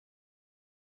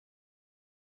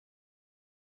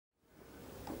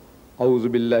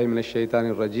أعوذ بالله من الشيطان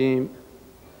الرجيم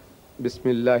بسم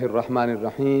الله الرحمن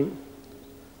الرحيم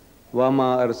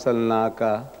وما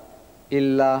أرسلناك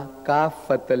إلا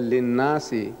كافة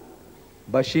للناس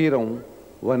بشيرا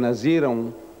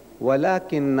ونذيرا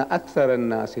ولكن أكثر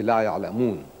الناس لا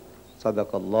يعلمون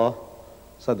صدق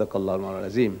الله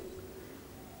العظيم.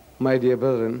 My dear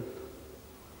brethren,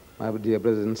 my dear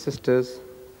brothers and sisters,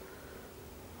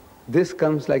 this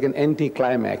comes like an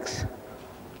anti-climax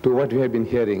to what we have been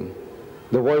hearing.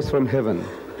 The voice from heaven.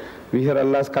 We hear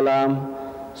Allah's kalam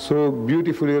so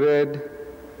beautifully read,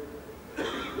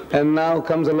 and now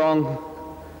comes along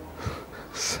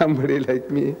somebody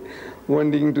like me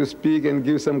wanting to speak and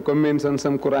give some comments on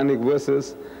some Quranic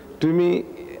verses. To me,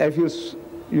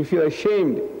 you feel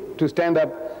ashamed to stand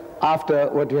up after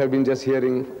what you have been just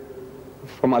hearing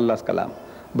from Allah's kalam.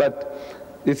 But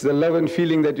it's the love and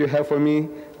feeling that you have for me,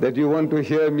 that you want to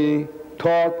hear me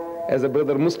talk as a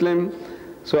brother Muslim,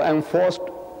 so I'm forced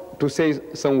to say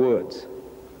some words.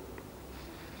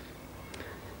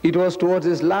 It was towards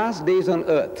his last days on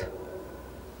earth.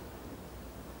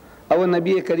 Our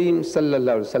Nabi Kareem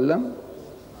sallallahu alaihi wasallam,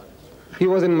 he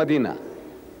was in Medina.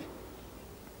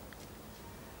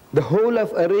 The whole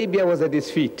of Arabia was at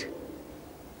his feet.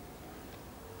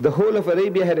 The whole of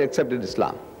Arabia had accepted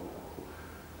Islam.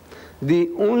 The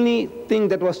only thing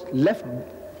that was left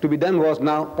to be done was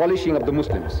now polishing up the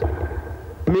Muslims,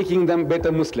 making them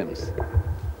better Muslims.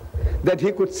 That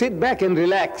he could sit back and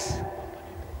relax.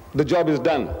 The job is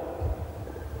done.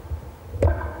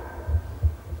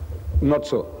 Not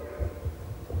so.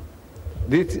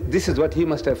 This is what he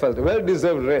must have felt,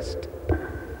 well-deserved rest.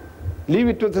 Leave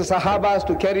it to the Sahabas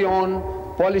to carry on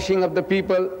polishing up the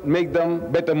people, make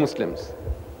them better Muslims.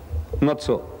 Not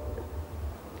so.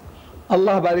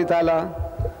 Allah Bari Ta'ala,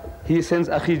 He sends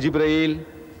Akhi Jibreel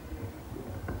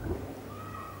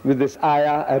with this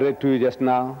ayah I read to you just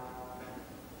now,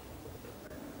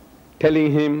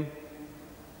 telling him,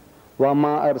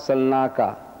 وَمَا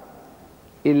أَرْسَلْنَاكَ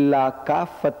إِلَّا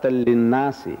كَافَّةً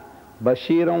لِلنَّاسِ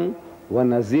بَشِيرًا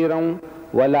وَنَذِيرًا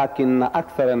وَلَكِنَّ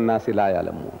أَكْثَرَ النَّاسِ لَا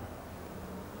يَعْلَمُونَ.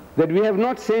 That we have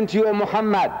not sent you, O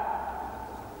Muhammad,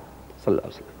 sallallahu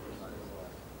alaihi wasallam,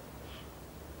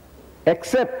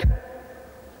 except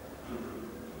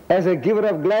as a giver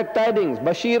of glad tidings,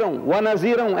 Bashiran, wa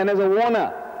Naziran, and as a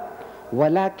warner.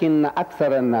 وَلَكِنَّ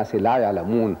أَكْثَرَ النَّاسِ لَا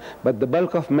يَعْلَمُونَ. But the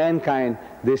bulk of mankind,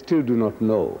 they still do not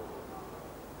know.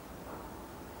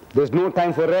 There's no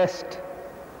time for rest.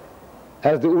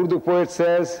 As the Urdu poet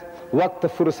says, وقت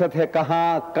فرصت ہے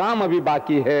کہاں کام ابھی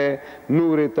باقی ہے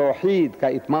نور توحید کا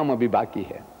اتمام ابھی باقی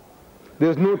ہے.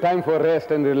 There's no time for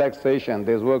rest and relaxation.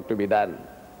 There's work to be done.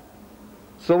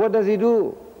 So what does he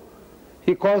do?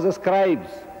 He calls the scribes,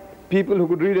 people who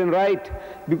could read and write,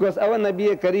 because our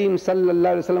Nabi Kareem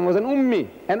sallallahu alaihi wasallam was an ummi,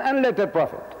 an unlettered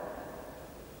prophet.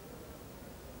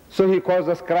 So he calls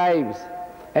the scribes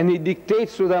and he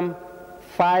dictates to them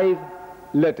 5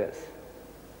 letters.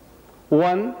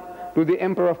 1 to the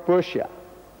emperor of Persia,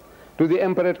 to the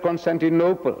emperor at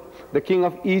Constantinople, the king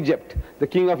of Egypt, the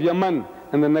king of Yemen,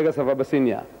 and the Nagas of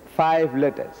Abyssinia. 5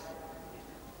 letters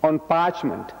on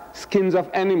parchment, skins of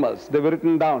animals. They were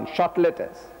written down, short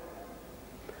letters.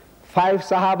 5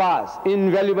 Sahabas,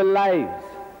 invaluable lives.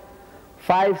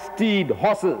 5 steed,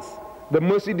 horses, the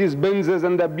Mercedes Benzes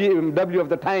and the BMW of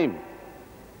the time.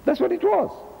 That's what it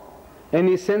was. And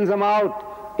he sends them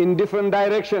out in different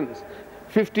directions.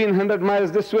 1,500 miles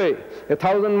this way,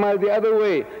 1,000 miles the other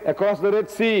way, across the Red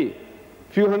Sea,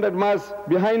 few hundred miles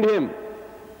behind him.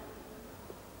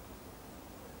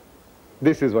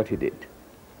 This is what he did.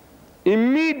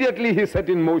 Immediately he set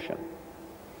in motion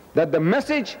that the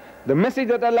message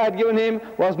that Allah had given him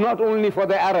was not only for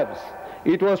the Arabs,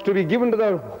 it was to be given to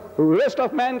the rest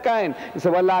of mankind. He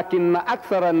said, وَلَكِنَّ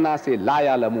أَكْثَرَ النَّاسِ لَا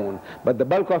يَعْلَمُونَ. But the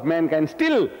bulk of mankind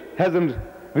still hasn't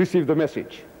received the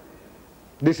message.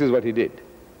 This is what he did.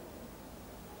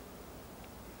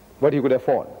 What he could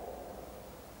afford.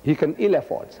 He can ill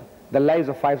afford the lives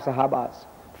of 5 Sahabas,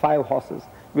 5 horses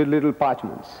with little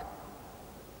parchments.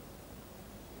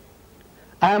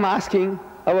 I am asking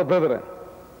our brethren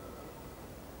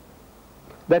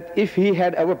that if he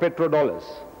had our petrodollars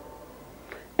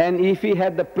and if he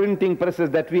had the printing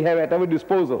presses that we have at our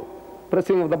disposal,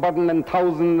 pressing of the button and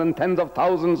thousands and tens of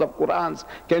thousands of Qurans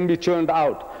can be churned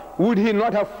out, would he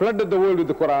not have flooded the world with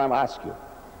the Quran? I ask you.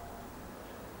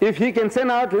 If he can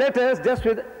send out letters just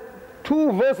with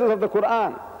 2 verses of the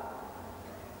Quran.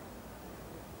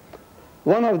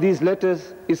 One of these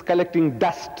letters is collecting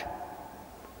dust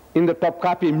in the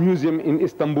Topkapi Museum in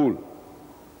Istanbul.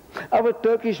 Our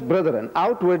Turkish brethren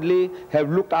outwardly have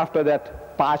looked after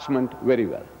that parchment very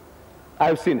well.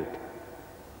 I've seen it.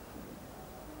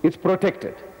 It's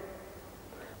protected.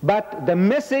 But the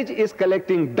message is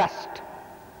collecting dust.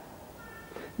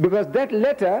 Because that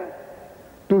letter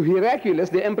to Heraclius,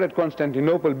 the emperor at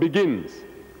Constantinople, begins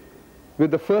with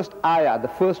the first ayah, the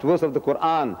first verse of the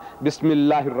Quran,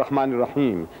 Bismillahir Rahmanir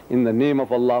Rahim, in the name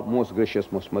of Allah, most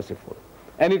gracious, most merciful.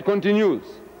 And it continues.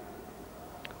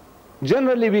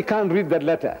 Generally, we can't read that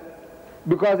letter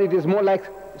because it is more like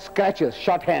scratches,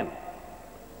 shorthand.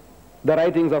 The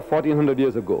writings of 1400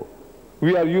 years ago.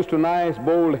 We are used to nice,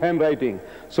 bold handwriting.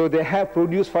 So they have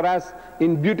produced for us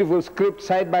in beautiful script,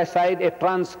 side by side, a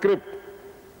transcript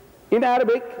in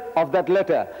Arabic of that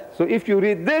letter. So if you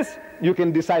read this, you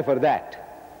can decipher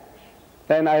that.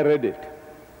 Then I read it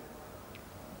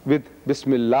with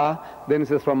Bismillah. Then it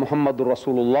says from Muhammadur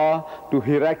Rasulullah to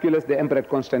Heraclius, the emperor at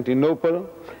Constantinople,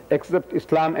 accept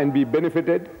Islam and be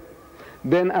benefited.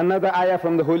 Then another ayah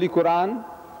from the Holy Quran,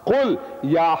 قُلْ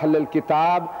يَا أَهْلَ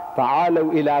الْكِتَابِ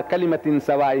تعالوا إلى كلمة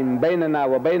سواء بيننا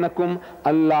وبينكم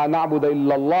ألا نعبد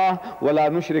إلا الله ولا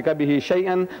نشرك به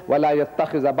شيئا ولا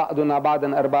يتخذ بعضنا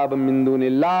بعضا أربابا من دون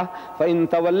الله فإن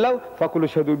تولوا فقولوا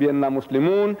اشهدوا بأننا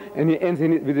مسلمون. And he ends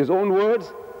with his own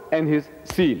words and his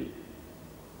seal.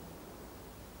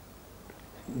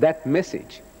 That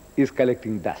message is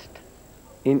collecting dust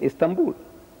in Istanbul.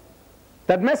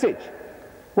 That message.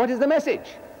 What is the message?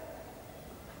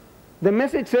 The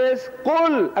message says,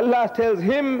 Qul, Allah tells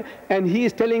him, and he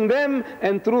is telling them,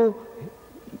 and through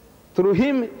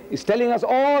him is telling us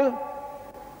all.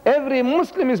 Every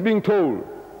Muslim is being told,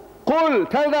 Qul,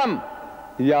 tell them,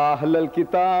 Ya Ahlal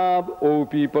Kitab, O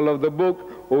people of the book,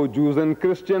 O Jews and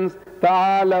Christians,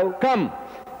 Ta'alaw, come,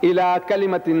 ila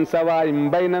kalimatin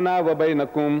sawa'im baynana wa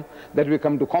baynakum, that we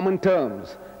come to common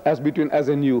terms as between us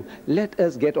and you. Let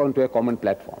us get onto a common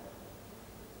platform.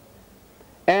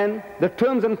 And the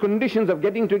terms and conditions of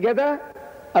getting together,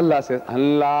 Allah says,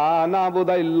 Allah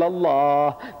na'budu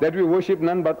illallah, that we worship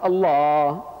none but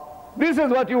Allah. This is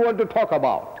what you want to talk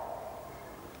about.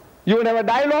 You want to have a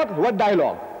dialogue? What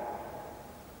dialogue?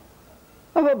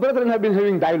 Our brethren have been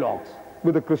having dialogues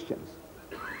with the Christians.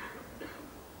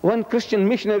 One Christian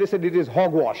missionary said it is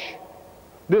hogwash.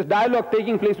 This dialogue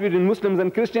taking place between Muslims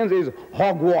and Christians is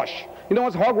hogwash. You know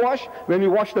what's hogwash? When you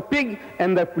wash the pig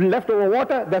and the leftover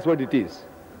water, that's what it is.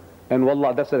 And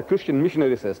wallah, that's a Christian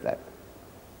missionary says that.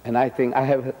 And I think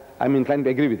I'm inclined to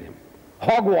agree with him.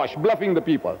 Hogwash, bluffing the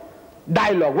people.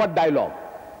 Dialogue, what dialogue?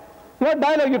 What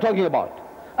dialogue are you talking about?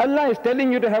 Allah is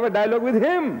telling you to have a dialogue with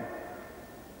him.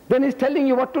 Then he's telling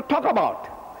you what to talk about.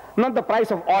 Not the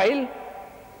price of oil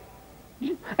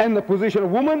and the position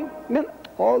of woman. Then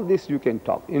all this you can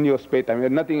talk in your spare time. You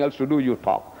have nothing else to do, you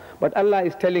talk. But Allah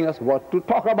is telling us what to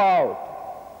talk about.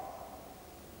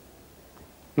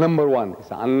 Number one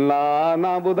is Allah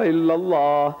na'budu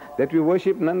illallah, that we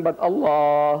worship none but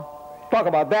Allah. Talk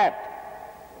about that.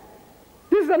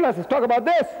 This is Allah says, talk about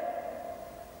this.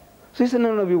 So he said,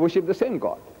 no, we worship the same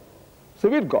God. So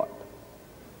with God.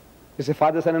 He said,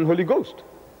 Father, Son and Holy Ghost.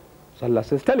 So Allah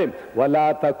says, tell him,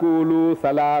 وَلَا تَقُولُوا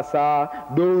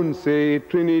ثَلَاثًا, don't say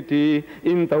Trinity,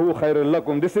 إِنْتَهُ خَيْرٌ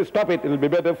لَكُمْ. This is, stop it, it will be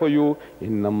better for you.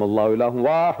 إِنَّمَا اللَّهُ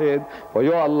إِلَهٌ وَاحِدٌ, for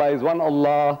your Allah is one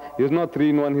Allah, He is not three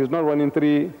in one, He is not one in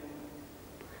three.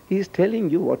 He is telling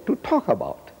you what to talk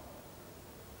about.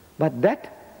 But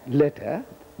that letter,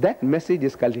 that message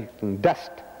is collecting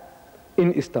dust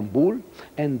in Istanbul,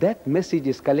 and that message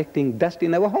is collecting dust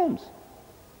in our homes.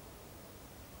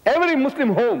 Every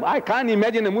Muslim home, I can't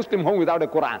imagine a Muslim home without a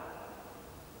Quran.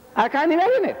 I can't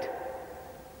imagine it.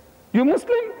 You're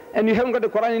Muslim and you haven't got a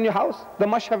Quran in your house, the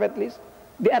Mashhaf at least,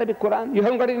 the Arabic Quran, you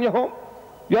haven't got it in your home.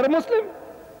 You're a Muslim.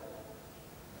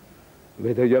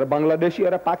 Whether you're a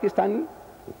Bangladeshi or a Pakistani,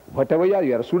 whatever you are,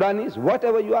 you're a Sudanese,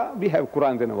 whatever you are, we have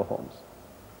Qurans in our homes.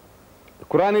 The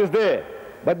Quran is there,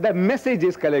 but the message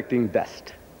is collecting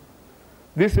dust.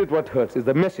 This is what hurts, is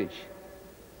the message.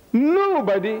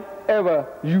 Nobody ever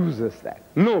uses that.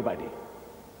 Nobody.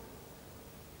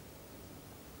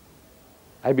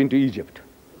 I've been to Egypt,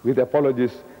 with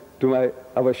apologies to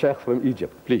our Sheikh from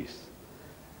Egypt, please.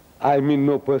 I mean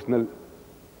no personal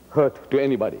hurt to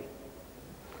anybody.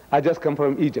 I just come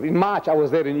from Egypt. In March, I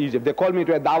was there in Egypt. They called me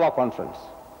to a Dawah conference.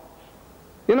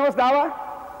 You know what's Dawah?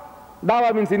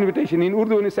 Dawah means invitation. In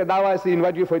Urdu, when you say Dawah, they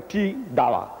invite you for tea,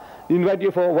 Dawah. Invite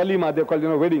you for walima, they call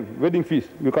it, wedding feast.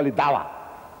 We call it Dawah.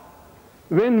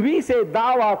 When we say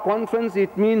Dawah conference,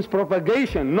 it means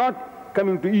propagation, not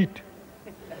coming to eat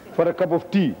for a cup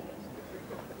of tea.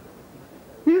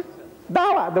 Yes?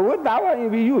 Dawah, the word Dawah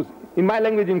we use. In my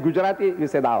language, in Gujarati, we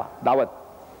say Dawah, Dawat.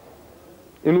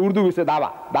 In Urdu, we say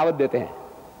Dawah, Dawat dete hain.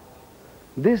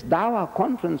 This Dawah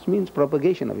conference means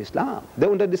propagation of Islam. They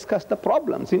want to discuss the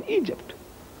problems in Egypt.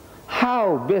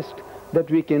 How best that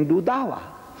we can do dawah.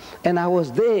 And I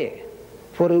was there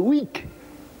for a week.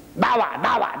 Dawah,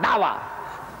 dawah, dawah.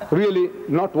 Really,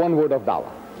 not one word of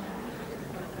dawah.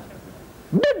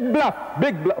 Big bluff,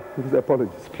 big bluff.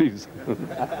 Apologies, please.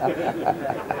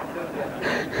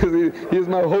 He's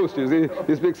my host, you see.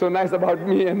 He speaks so nice about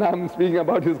me and I'm speaking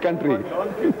about his country.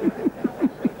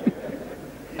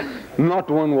 Not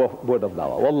one word of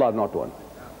dawah. Wallah, not one.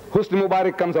 Husni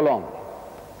Mubarak comes along.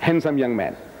 Handsome young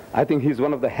man. I think he's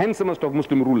one of the handsomest of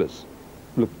Muslim rulers.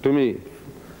 Look, to me,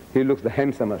 he looks the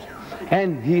handsomest.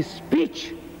 And his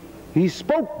speech, he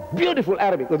spoke beautiful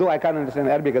Arabic, although I can't understand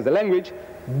Arabic as a language,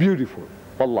 beautiful.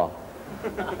 Allah.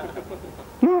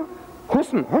 No,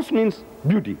 Husn. Husn means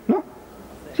beauty. No?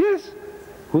 Yes.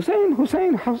 Hussein,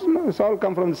 Husn, it's all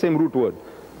come from the same root word.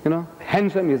 You know,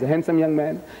 handsome, he's a handsome young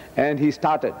man. And he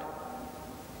started.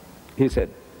 He said,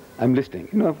 I'm listening,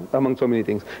 you know, among so many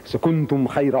things. So, kuntum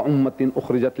khayra ummatin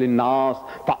ukhrijat lin-nas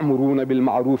ta'muruna bil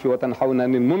ma'ruf wa tanhawna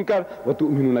 'anil munkar wa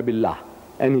tu'minuna billah.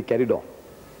 And he carried on.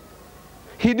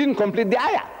 He didn't complete the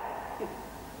ayah.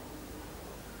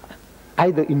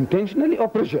 Either intentionally or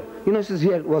pressure. You know, since he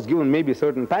was given maybe a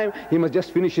certain time, he must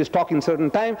just finish his talk in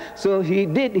certain time. So he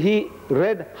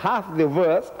read half the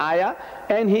verse, ayah,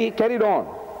 and he carried on.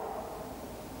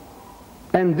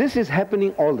 And this is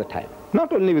happening all the time.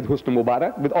 Not only with Husni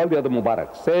Mubarak, with all the other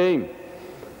Mubaraks. Same.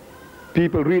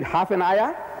 People read half an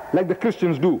ayah like the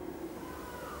Christians do.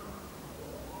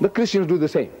 The Christians do the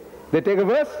same. They take a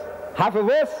verse, half a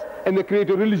verse, and they create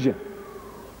a religion.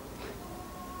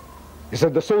 He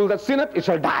said, the soul that sinneth, it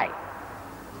shall die.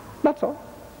 That's all.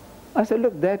 I said,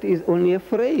 look, that is only a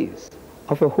phrase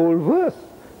of a whole verse.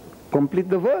 Complete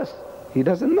the verse. He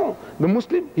doesn't know. The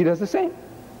Muslim, he does the same.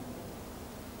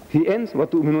 He ends,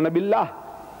 وَتُؤْمِنُونَ بِاللَّهِ.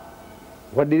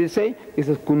 What did he say? He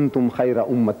says, كُنْتُمْ خَيْرَ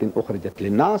أُمَّةٍ أُخْرِجَتْ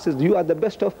لِلنَّاسِ. You are the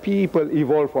best of people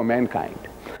evolved for mankind.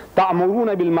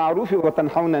 تَعْمُرُونَ بِالْمَعْرُوفِ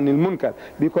وَتَنْحَوْنَ عَنِ الْمُنْكَرِ.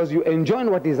 Because you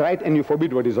enjoin what is right and you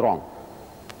forbid what is wrong.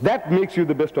 That makes you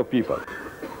the best of people.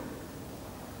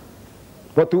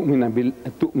 وَتُؤْمِنُونَ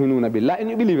بِاللَّهِ. And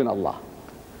you believe in Allah.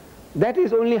 That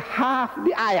is only half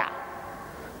the ayah.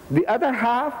 The other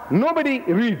half, nobody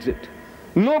reads it.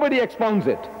 Nobody expounds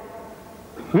it.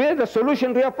 Where the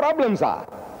solution to your problems are.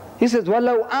 He says,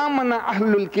 وَلَوْ آمَنَ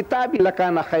أَهْلُ الْكِتَابِ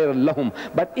لَكَانَ خَيْرًا لَهُمْ.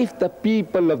 But if the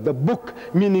people of the book,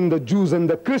 meaning the Jews and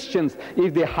the Christians,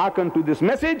 if they hearken to this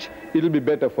message, it will be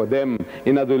better for them.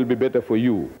 In other, it will be better for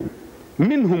you.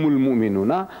 مِنْهُمُ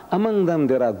الْمُؤْمِنُونَ. Among them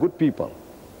there are good people.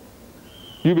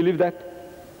 You believe that?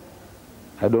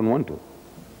 I don't want to.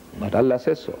 But Allah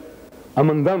says so.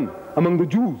 Among them, among the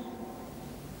Jews,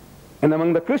 and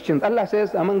among the Christians, Allah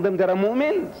says, among them there are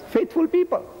mu'mins, faithful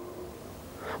people.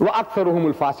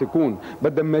 وَأَكْثَرُهُمُ الْفَاسِقُونَ.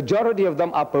 But the majority of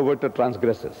them are perverted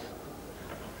transgressors.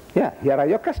 Yeah, here are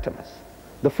your customers.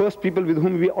 The first people with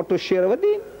whom we ought to share our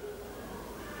deen.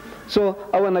 So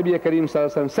our Nabi Kareem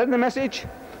Sallallahu Alaihi Wasallam said the message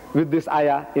with this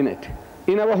ayah in it.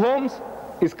 In our homes,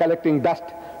 it's collecting dust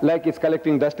like it's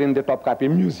collecting dust in the Topkapi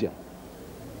Museum.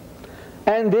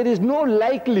 And there is no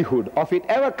likelihood of it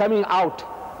ever coming out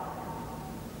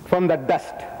from that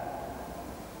dust.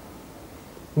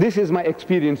 This is my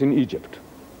experience in Egypt,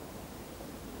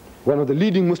 one of the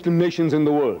leading Muslim nations in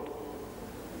the world.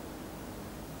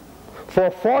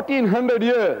 For 1400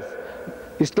 years,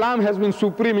 Islam has been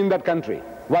supreme in that country,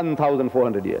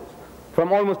 1400 years.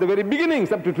 From almost the very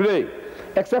beginnings up to today.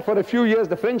 Except for a few years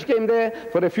the French came there,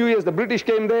 for a few years the British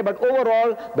came there, but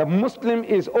overall the Muslim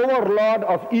is overlord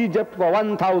of Egypt for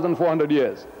 1400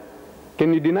 years.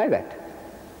 Can you deny that?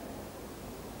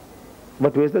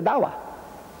 But where's the dawah?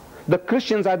 The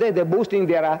Christians are there, they're boasting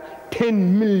there are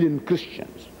 10 million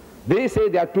Christians. They say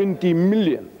there are 20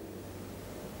 million.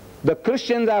 The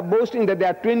Christians are boasting that there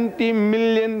are 20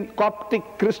 million Coptic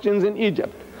Christians in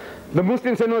Egypt. The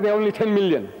Muslims say no, there are only 10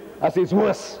 million. I say it's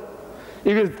worse.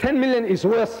 If it's 10 million, it's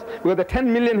worse, because the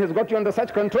 10 million has got you under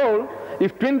such control.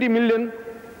 If 20 million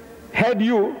had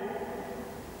you,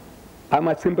 I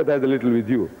might sympathize a little with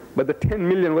you. But the 10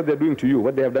 million, what they're doing to you,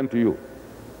 what they have done to you,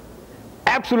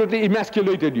 absolutely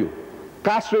emasculated you,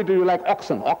 castrated you like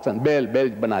oxen, bel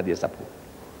bana diya sabko.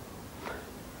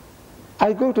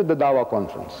 I go to the Dawah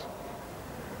conference.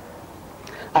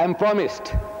 I am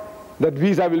promised that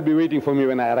visa will be waiting for me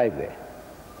when I arrive there.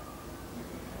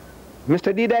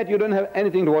 Mr. Deedat, you don't have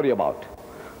anything to worry about.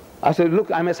 I said, look,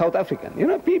 I'm a South African. You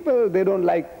know, people, they don't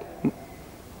like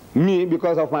me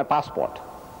because of my passport.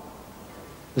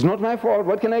 It's not my fault.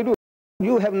 What can I do?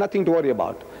 You have nothing to worry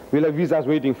about. We'll have visas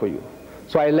waiting for you.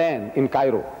 So I land in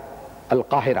Cairo,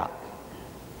 Al-Qahira.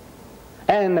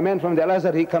 And the man from the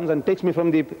Al-Azhar, he comes and takes me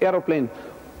from the aeroplane.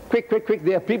 Quick, quick, quick.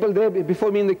 There are people there before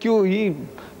me in the queue. He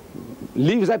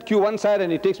leaves that queue one side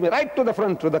and he takes me right to the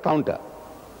front, to the counter.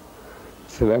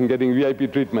 So I'm getting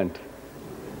VIP treatment.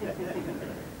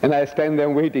 And I stand there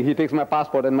waiting. He takes my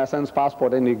passport and my son's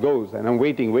passport and he goes. And I'm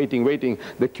waiting.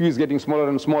 The queue is getting smaller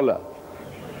and smaller.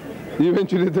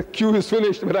 Eventually the queue is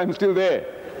finished, but I'm still there.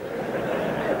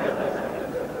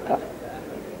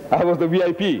 I was the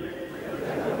VIP.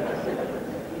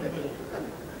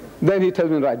 Then he tells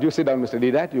me, right, you sit down, Mr.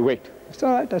 Deedat, you wait. It's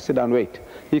all right, I sit down, wait.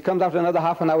 He comes after another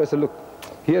half an hour and says, look,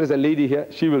 here is a lady here,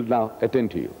 she will now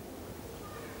attend to you.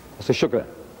 I said, shukran.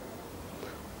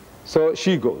 So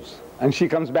she goes, and she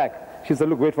comes back. She said,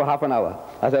 look, wait for half an hour.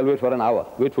 I said, I'll wait for an hour,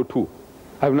 wait for 2.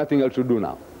 I have nothing else to do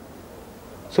now.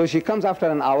 So she comes after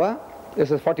an hour, it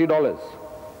says $40.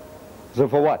 So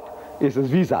for what? It says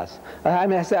visas.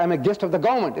 I say, I'm a guest of the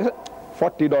government. It said,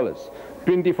 $40.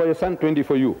 20 for your son, 20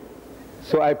 for you.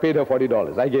 So I paid her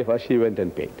 $40. I gave her, she went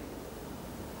and paid.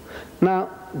 Now,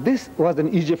 this was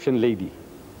an Egyptian lady.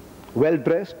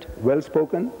 Well-dressed,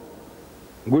 well-spoken,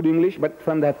 good English, but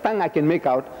from her tongue I can make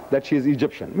out that she is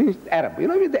Egyptian. Means Arab. You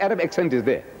know, the Arab accent is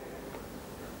there.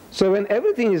 So when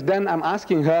everything is done, I'm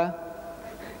asking her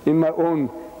in my own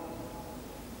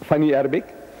funny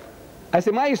Arabic. I say,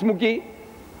 Ma ismuki.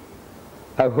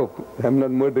 I hope I'm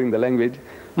not murdering the language.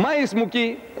 Ma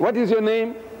ismuki, what is your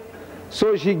name?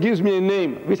 So she gives me a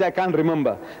name which I can't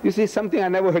remember. You see, something I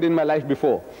never heard in my life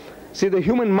before. See, the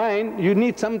human mind, you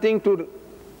need something to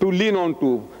lean on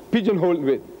to, pigeonhole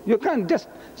with. You can't just,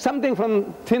 something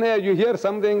from thin air, you hear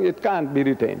something, it can't be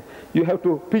retained. You have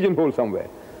to pigeonhole somewhere.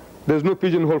 There's no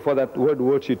pigeonhole for that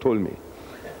word she told me.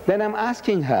 Then I'm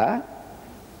asking her,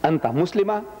 Anta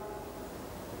Muslima?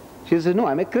 She says, no,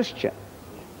 I'm a Christian.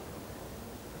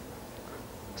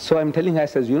 So I'm telling her, I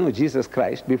says, you know, Jesus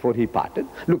Christ, before he parted,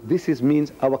 look, this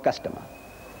means our customer.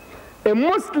 A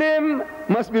Muslim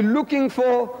must be looking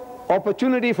for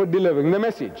opportunity for delivering the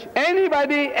message.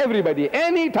 Anybody, everybody,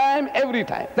 anytime, every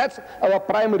time. That's our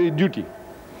primary duty.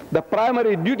 The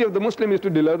primary duty of the Muslim is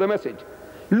to deliver the message.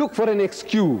 Look for an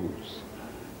excuse.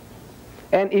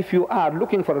 And if you are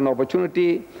looking for an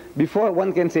opportunity, before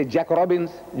one can say Jack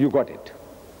Robbins, you got it.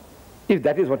 If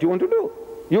that is what you want to do.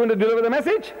 You want to deliver the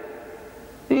message?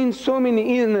 In so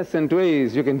many innocent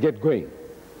ways you can get going.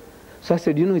 So I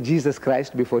said, you know, Jesus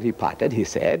Christ, before he parted, he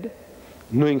said,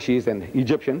 knowing she is an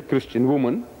Egyptian Christian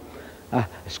woman, I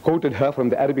quoted her from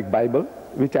the Arabic Bible,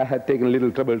 which I had taken a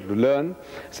little trouble to learn.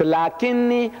 So,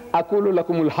 لَكِنِّي أَقُولُ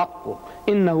لَكُمُ الْحَقُّ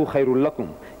إِنَّهُ خَيْرٌ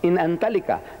لَكُمْ إِنْ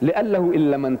أَنْتَلِكَ لِأَلَّهُ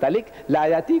إِلَّا مَنْ تَلِكَ لَا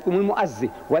يَأْتِيكُمُ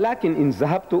الْمُؤَذِّ وَلَكِنْ إِنْ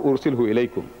ذَهَبْتُ أُرْسِلْهُ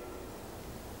إِلَيْكُمْ.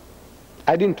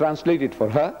 I didn't translate it for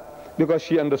her because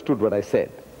she understood what I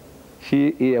said.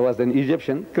 She was an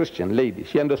Egyptian Christian lady.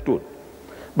 She understood.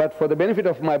 But for the benefit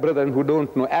of my brethren who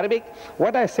don't know Arabic,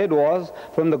 what I said was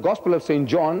from the Gospel of St.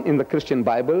 John in the Christian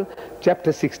Bible,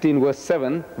 chapter 16, verse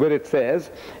 7, where it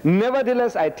says,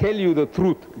 nevertheless, I tell you the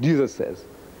truth, Jesus says.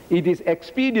 It is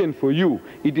expedient for you,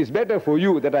 it is better for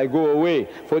you that I go away.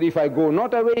 For if I go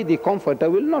not away, the Comforter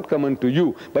will not come unto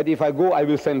you. But if I go, I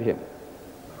will send him.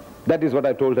 That is what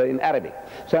I told her in Arabic.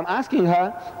 So I'm asking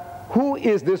her, who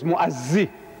is this Mu'azzi?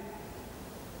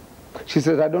 She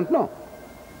says, I don't know.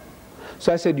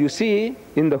 So I said, you see,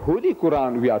 in the Holy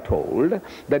Quran we are told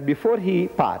that before he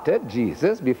parted,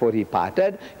 Jesus, before he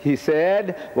parted, he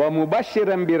said,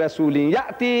 وَمُبَشِّرًا بِرَسُولٍ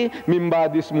يَأْتِي مِنْ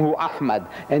بَعْدِ اسْمُهُ Ahmad,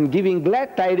 and giving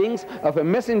glad tidings of a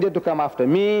messenger to come after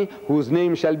me, whose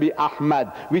name shall be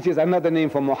Ahmad, which is another name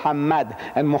for Muhammad,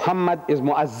 and Muhammad is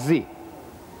Mu'azzi.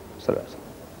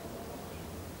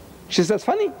 She says,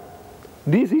 funny,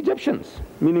 these Egyptians,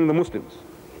 meaning the Muslims,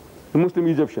 the Muslim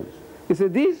Egyptians, he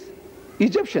said, these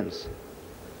Egyptians,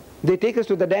 they take us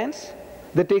to the dance,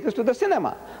 they take us to the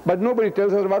cinema, but nobody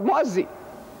tells us about Mu'azzi.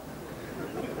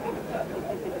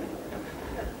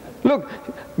 Look,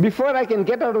 before I can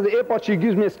get out of the airport, she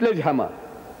gives me a sledgehammer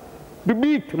to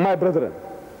beat my brethren.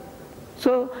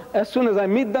 So as soon as I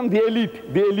meet them, the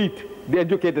elite, the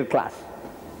educated class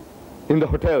in the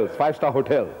hotels, 5-star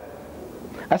hotel.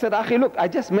 I said, Akhi, look, I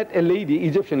just met a lady,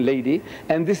 Egyptian lady,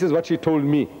 and this is what she told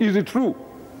me. Is it true?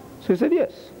 So he said,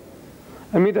 yes.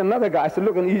 I meet another guy. I said,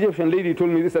 look, an Egyptian lady told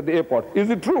me this at the airport. Is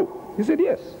it true? He said,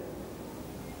 yes.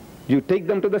 You take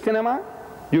them to the cinema,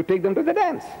 you take them to the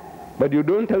dance, but you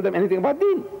don't tell them anything about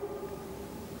deen.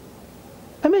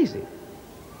 Amazing.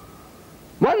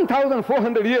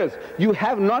 1,400 years, you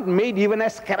have not made even a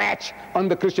scratch on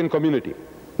the Christian community.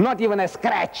 Not even a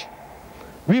scratch.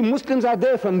 We Muslims are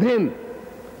there from then.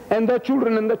 And the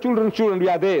children and the children's children, we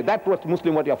are there. That's what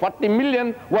Muslim, what you are. 40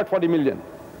 million, what 40 million?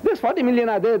 There's 40 million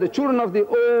are there. The children of the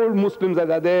old Muslims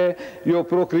that are there, your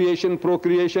procreation,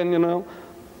 you know.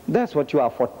 That's what you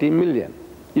are, 40 million,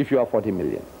 if you are 40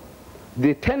 million.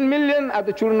 The 10 million are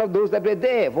the children of those that were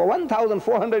there. For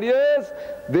 1,400 years,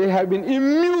 they have been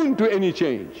immune to any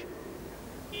change.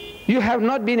 You have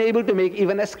not been able to make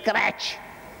even a scratch.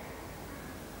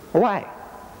 Why?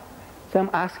 So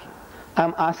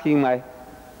I'm asking my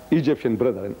Egyptian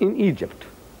brethren in Egypt.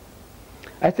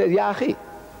 I said, Ya akhi,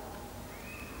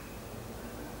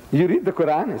 you read the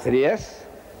Quran? He said, yes.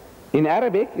 In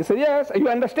Arabic? He said, yes. You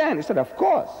understand? He said, of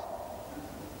course.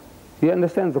 He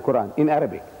understands the Quran in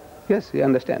Arabic. Yes, he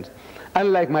understands.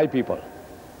 Unlike my people,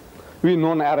 we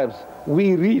non-Arabs,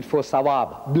 we read for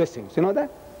sawab, blessings. You know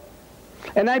that?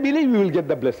 And I believe we will get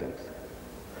the blessings.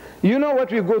 You know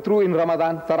what we go through in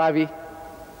Ramadan, Taraweeh?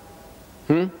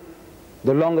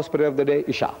 The longest prayer of the day,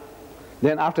 Isha.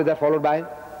 Then after that followed by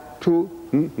 2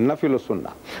 Nafil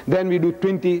Sunnah. Then we do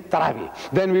 20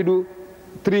 Taraweeh. Then we do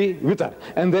 3 Witr.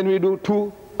 And then we do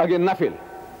 2 again Nafil.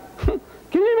 Can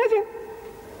you imagine?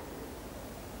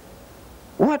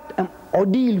 What an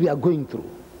ordeal we are going through.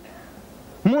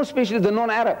 More especially the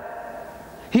non-Arab.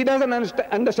 He doesn't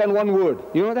understand one word.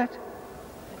 You know that?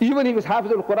 Even if he's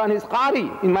Hafiz al-Quran, he's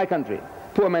Qari in my country.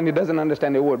 Poor man, he doesn't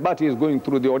understand a word, but he is going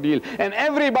through the ordeal. And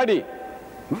everybody,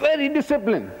 very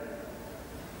disciplined.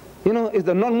 You know, if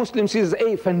the non-Muslim sees,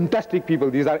 hey, fantastic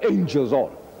people, these are angels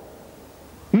all.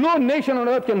 No nation on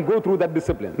earth can go through that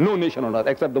discipline. No nation on earth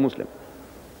except the Muslim.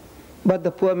 But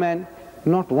the poor man,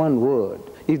 not one word.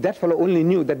 If that fellow only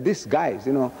knew that these guys,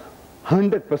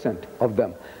 100% of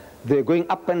them, they're going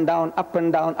up and down, up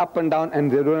and down, up and down, and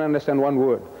they don't understand one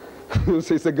word.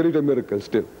 So it's a greater miracle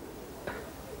still.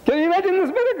 Can you imagine this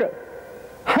miracle?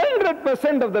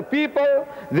 100% of the people,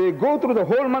 they go through the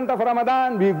whole month of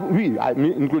Ramadan,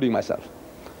 me, including myself.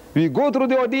 We go through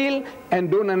the ordeal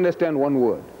and don't understand one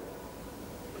word.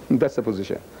 That's the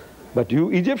position. But you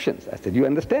Egyptians, I said, you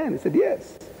understand? He said,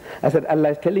 yes. I said,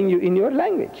 Allah is telling you in your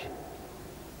language.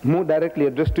 More directly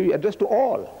addressed to you, addressed to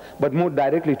all, but more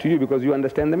directly to you because you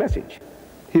understand the message.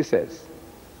 He says,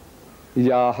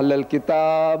 Ya halal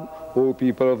kitab, O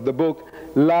people of the book,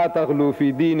 La taghlu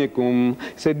fi dinikum.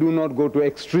 Say, do not go to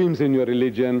extremes in your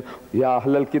religion. Ya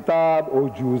halal kitab, O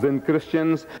Jews and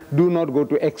Christians, do not go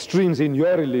to extremes in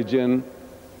your religion.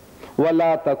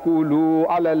 وَلَا تَقُولُوا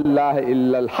عَلَى اللَّهِ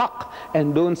إِلَّا الْحَقِّ.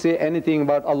 And don't say anything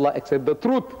about Allah except the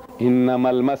truth.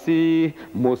 إِنَّمَا الْمَسِيحِ,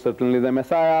 most certainly the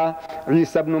Messiah,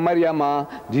 Isa ibn Maryama,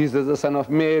 Jesus the son of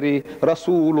Mary,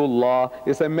 Rasulullah,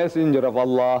 is a messenger of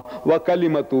Allah,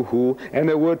 وَكَلِمَتُهُ, and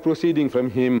a word proceeding from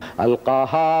him,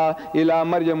 أَلْقَاهَا إِلَى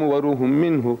مَرْيَمُ وَرُوحٌ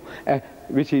مِّنْهُ,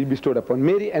 which he bestowed upon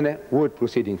Mary, and a word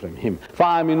proceeding from him.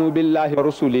 فَآمِنُوا بِاللَّهِ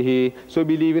وَرُسُولِهِ, so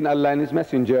believe in Allah and his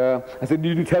messenger. I said,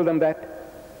 did you tell them that?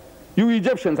 You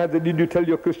Egyptians, I said, did you tell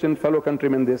your Christian fellow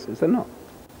countrymen this? He said, no.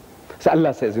 So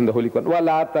Allah says in the Holy Quran,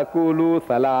 وَلَا تَقُولُوا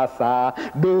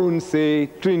ثَلَاثًا, don't say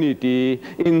Trinity,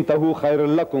 إِنْتَهُ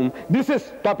خَيْرٌ لَكُمْ. This is,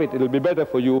 stop it, it'll be better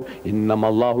for you. إِنَّمَا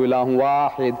اللَّهُ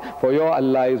إِلَهٌ وَاحِدٌ, for your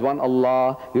Allah is one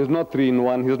Allah, He is not 3 in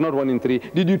 1, He is not 1 in 3.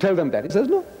 Did you tell them that? He says,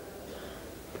 no.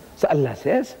 So Allah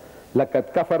says,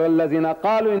 لَقَدْ كَفَرَ الَّذِينَ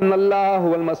قَالُوا إِنَّ اللَّهَ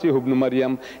هُوَ الْمَسِيحُ ابْنُ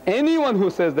مَرْيَمَ. Anyone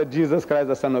who says that Jesus Christ,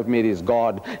 the son of Mary, is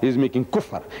God, is making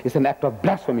kufr. It's an act of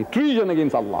blasphemy, treason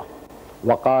against Allah.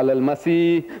 وَقَالَ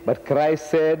الْمَسِيحُ, but Christ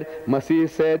said, Masih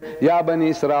said, Ya Bani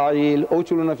Israel, O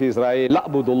children of Israel,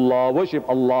 لَعْبُدُ اللَّهِ, worship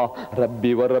Allah,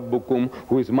 Rabbi wa Rabbukum,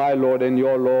 who is my Lord and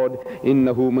your Lord.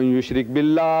 إِنَّهُ مَنْ يُشْرِكْ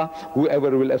بِاللَّهِ,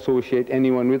 whoever will associate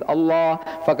anyone with Allah,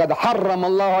 فَقَدْ حَرَّمَ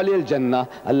اللَّهُ عَلَيْهِ الْجَنَّةِ,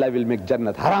 Allah will make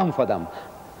Jannat haram for them.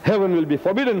 Heaven will be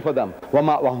forbidden for them.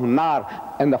 وَمَأْوَاهُ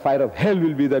النَّارِ, and the fire of hell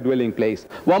will be their dwelling place.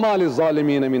 وَمَا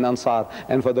لِلظَّالِمِينَ مِنْ أَنصَارٍ,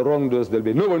 and for the wrongdoers there will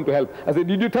be no one to help. I said,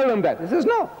 did you tell them that? He says,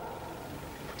 no.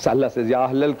 So Allah says, Ya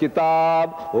Ahlal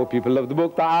Kitab, O people of the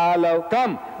book, Ta'alaw,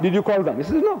 come. Did you call them? He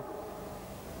says, no.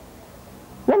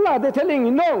 Wallah, they're telling me,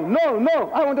 no, no,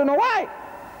 no. I want to know why.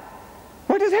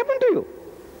 What has happened to you?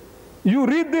 You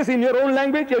read this in your own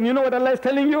language and you know what Allah is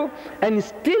telling you, and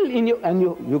still in you, and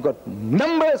you got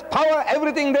numbers, power,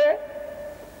 everything there,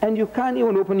 and you can't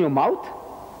even open your mouth.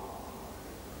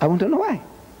 I want to know why.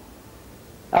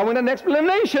 I want an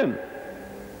explanation.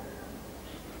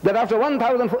 That after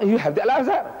 1,000, you have the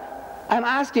Al-Azhar. I'm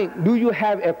asking, do you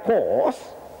have a course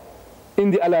in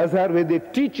the Al-Azhar where they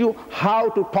teach you how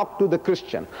to talk to the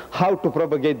Christian, how to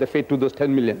propagate the faith to those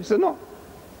 10 million? He says, no,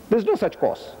 there's no such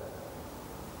course.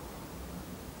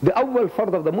 The awwal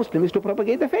fard of the Muslim is to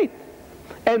propagate the faith.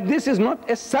 And this is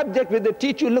not a subject where they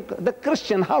teach you, look, the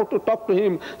Christian, how to talk to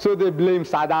him. So they blame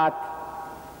Sadat,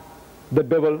 the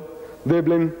devil, they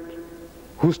blame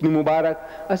Husni Mubarak.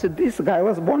 I said, this guy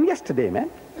was born yesterday, man.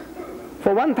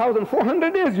 For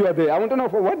 1,400 days you are there. I want to know,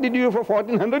 for what did you do for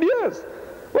 1,400 years?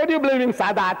 What are you blaming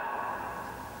Sadat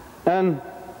and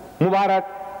Mubarak?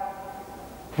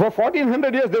 For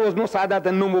 1400 years there was no Sadat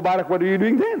and no Mubarak. What were you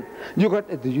doing then? You got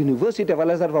at the University of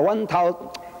Al-Azhar for 1000,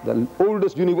 the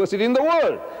oldest university in the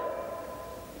world.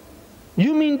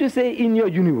 You mean to say in your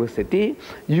university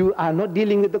you are not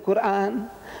dealing with the Quran,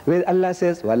 where Allah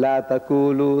says, "Wala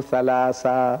taqulu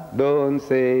thalasa," don't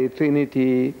say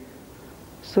Trinity.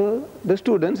 So the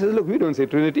student says, look, we don't say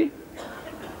Trinity.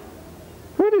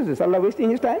 What is this? Allah wasting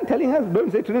his time telling us,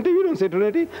 don't say Trinity, we don't say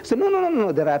Trinity. So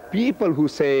no. There are people who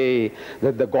say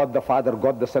that the God the Father,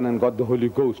 God the Son, and God the Holy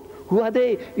Ghost. Who are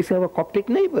they? It's our Coptic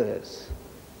neighbors.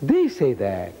 They say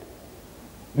that.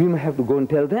 We may have to go and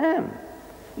tell them.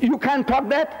 You can't talk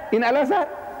that in Al-Azhar.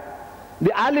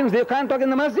 The alims, they can't talk in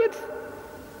the masjids.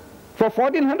 For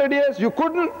 1400 years, you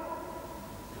couldn't.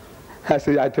 I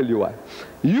say, I tell you why.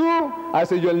 I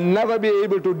say, you'll never be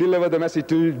able to deliver the message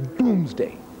till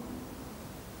doomsday.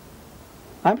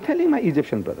 I'm telling my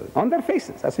Egyptian brothers, on their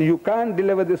faces, I say, you can't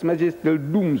deliver this message till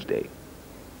doomsday.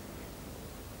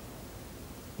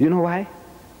 You know why?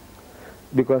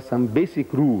 Because some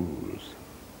basic rules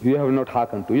you have not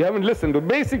hearkened to. You haven't listened to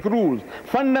basic rules,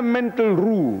 fundamental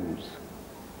rules.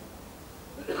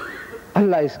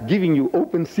 Allah is giving you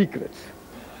open secrets.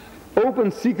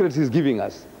 Open secrets He's giving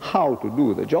us how to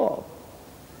do the job.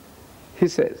 He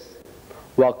says,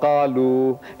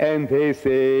 وَقَالُوا, and they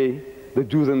say, the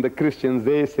Jews and the Christians,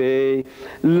 they say,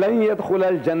 لَن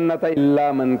يَدْخُلَ الْجَنَّةَ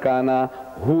إِلَّا مَنْ كَانَ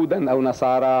هُودًا أَوْ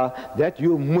نَصَارَى, that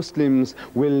you Muslims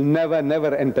will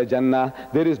never enter Jannah.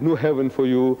 There is no heaven for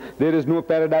you. There is no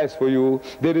paradise for you.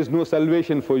 There is no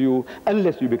salvation for you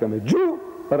unless you become a Jew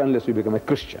or unless you become a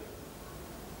Christian.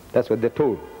 That's what they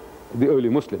told the early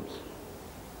Muslims.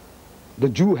 The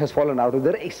Jew has fallen out of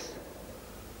the race.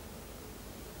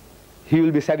 He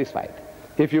will be satisfied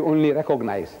if you only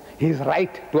recognize his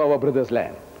right to our brother's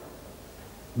land.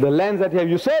 The lands that he have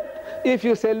usurped, if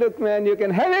you say, look man, you can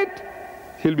have it,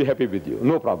 he'll be happy with you,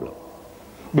 no problem.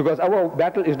 Because our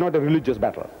battle is not a religious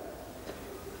battle.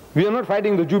 We are not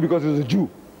fighting the Jew because he's a Jew.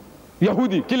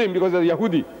 Yahudi, kill him because he's a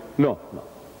Yahudi. No.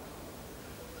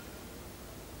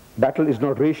 Battle is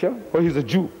not racial, or he's a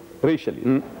Jew,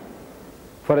 racially.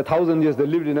 For 1,000 years they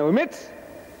lived in our midst,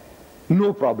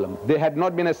 no problem. There had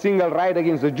not been a single riot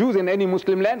against the Jews in any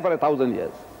Muslim land for 1,000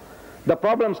 years. The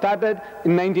problem started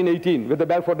in 1918 with the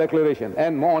Balfour Declaration,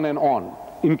 and on,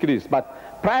 increased.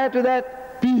 But prior to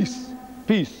that, peace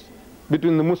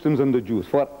between the Muslims and the Jews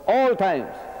for all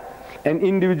times. An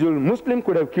individual Muslim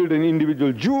could have killed an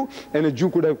individual Jew, and a Jew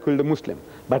could have killed a Muslim.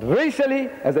 But racially,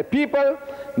 as a people,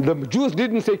 the Jews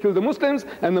didn't say kill the Muslims,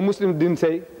 and the Muslims didn't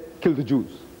say kill the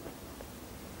Jews.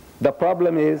 The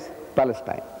problem is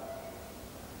Palestine.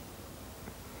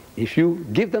 If you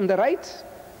give them the rights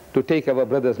to take our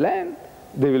brother's land,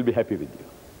 they will be happy with you.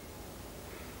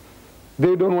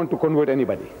 They don't want to convert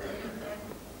anybody.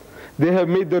 They have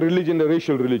made the religion a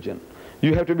racial religion.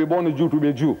 You have to be born a Jew to be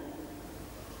a Jew.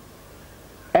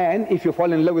 And if you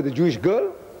fall in love with a Jewish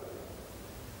girl,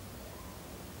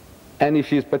 and if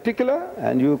she is particular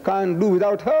and you can't do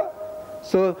without her,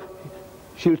 so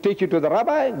she'll take you to the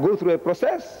rabbi, go through a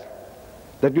process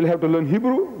that you'll have to learn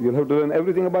Hebrew, you'll have to learn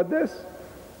everything about this.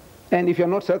 And if you're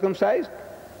not circumcised,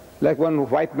 like one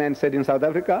white man said in South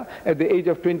Africa, at the age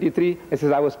of 23, he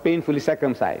says, I was painfully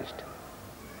circumcised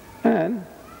and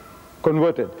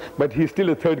converted. But he's still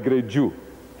a third-grade Jew.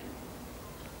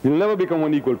 You'll never become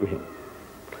one equal to him.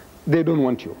 They don't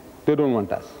want you. They don't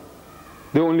want us.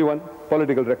 They only want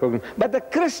political recognition. But the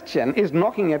Christian is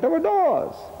knocking at our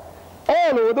doors.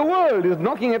 All over the world is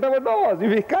knocking at our doors.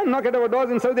 If he can't knock at our doors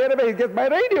in Saudi Arabia, he gets by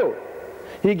radio.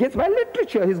 He gets by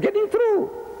literature. He's getting through.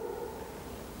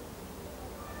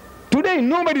 Today,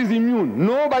 nobody is immune.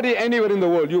 Nobody anywhere in the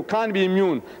world. You can't be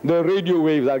immune. The radio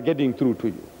waves are getting through to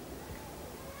you.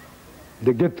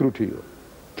 They get through to you.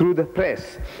 Through the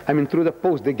press. Through the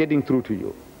post, they're getting through to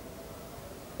you.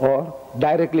 Or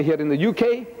directly here in the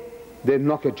UK, they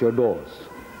knock at your doors.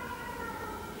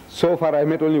 So far, I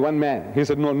met only one man. He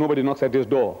said, no, nobody knocks at his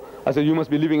door. I said, you must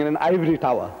be living in an ivory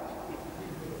tower.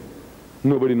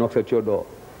 Nobody knocks at your door.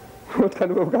 What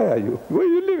kind of a guy are you? Where are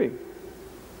you living?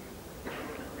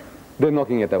 They're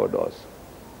knocking at our doors.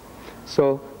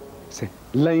 So, say,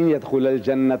 لَن يَدْخُلَ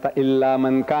الْجَنَّةَ إِلَّا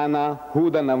مَنْ كَانَ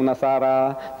هُودًا أَوْ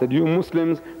نَصَارَى, that you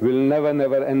Muslims will never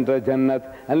enter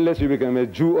Jannat unless you become a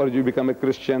Jew or you become a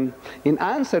Christian. In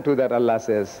answer to that, Allah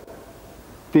says,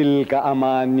 تِلْكَ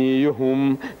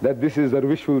أَمَانِيُهُمْ, that this is their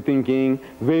wishful thinking,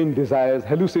 vain desires,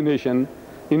 hallucination.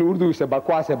 In Urdu we say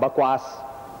bakwas hai bakwas.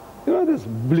 You know, this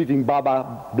bleating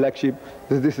Baba, black sheep,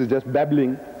 this is just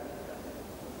babbling.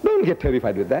 Don't get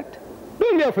terrified with that.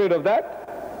 Don't be afraid of that.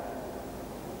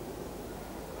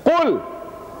 Qul,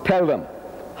 tell them,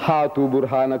 hatu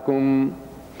burhanakum,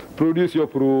 produce your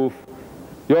proof,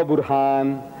 your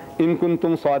burhan, in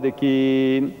kuntum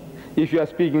sadiqeen. If you are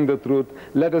speaking the truth,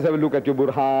 let us have a look at your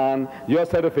burhan, your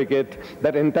certificate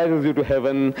that entitles you to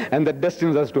heaven and that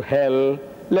destines us to hell.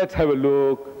 Let's have a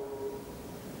look.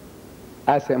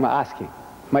 As I'm asking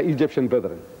my Egyptian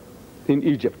brethren in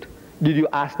Egypt, did you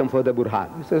ask them for the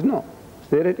burhan? He says, no.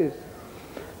 There it is.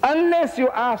 Unless you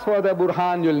ask for the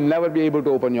burhan, you'll never be able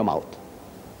to open your mouth.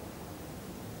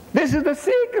 This is the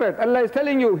secret. Allah is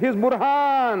telling you, His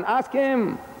burhan, ask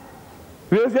Him.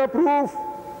 Where's your proof?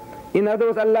 In other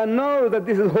words, Allah knows that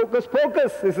this is hocus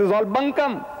pocus, this is all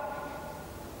bunkum.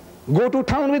 Go to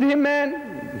town with Him,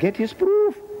 man. Get His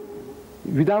proof.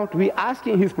 Without we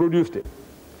asking, He's produced it.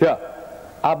 Here,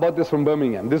 I bought this from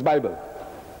Birmingham, this Bible.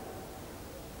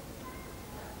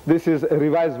 This is a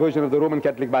revised version of the Roman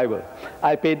Catholic Bible.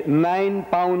 I paid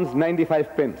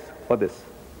 £9.95 for this.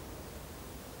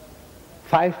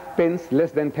 5 pence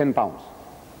less than £10.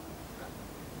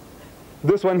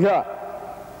 This one here,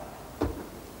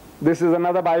 this is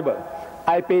another Bible.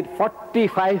 I paid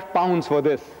 £45 for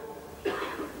this.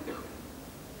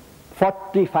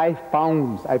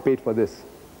 £45 I paid for this.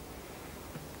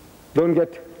 Don't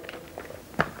get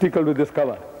tickled with this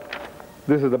cover.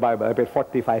 This is the Bible. I paid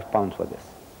 £45 for this.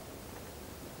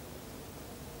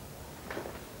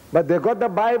 But they got the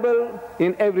Bible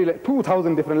in every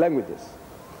 2,000 different languages.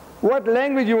 What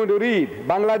language you want to read?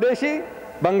 Bangladeshi,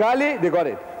 Bengali, they got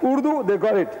it. Urdu, they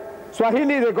got it.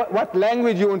 Swahili, they got what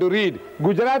language you want to read.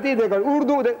 Gujarati, they got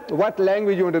Urdu, what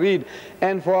language you want to read.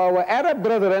 And for our Arab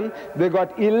brethren, they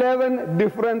got 11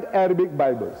 different Arabic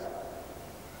Bibles.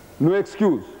 No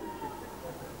excuse.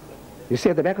 You see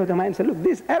at the back of the mind, say, look,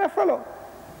 this Arab fellow,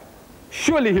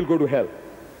 surely he'll go to hell.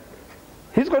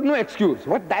 He's got no excuse.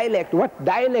 What dialect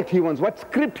he wants, what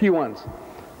script he wants.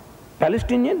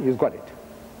 Palestinian, he's got it.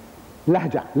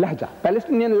 Lahja,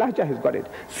 Palestinian Lahja, he's got it.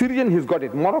 Syrian, he's got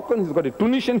it. Moroccan, he's got it.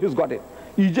 Tunisian, he's got it.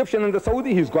 Egyptian and the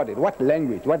Saudi, he's got it. What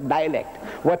language, what dialect,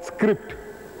 what script.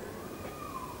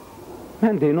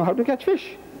 Man, they know how to catch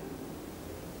fish.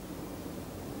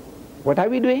 What are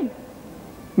we doing?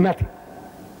 Nothing.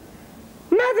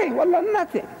 Nothing, wallah,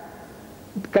 nothing.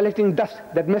 Collecting dust,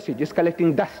 that message is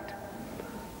collecting dust.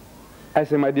 I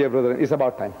say, my dear brother, it's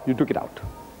about time. You took it out.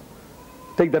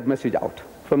 Take that message out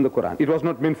from the Quran. It was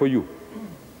not meant for you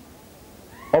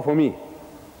or for me.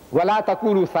 وَلَا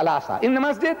تَقُولُوا ثَلَاثًا. In the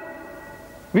masjid,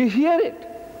 we hear it.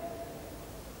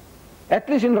 At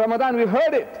least in Ramadan, we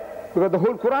heard it. Because the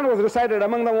whole Quran was recited.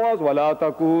 Among them was وَلَا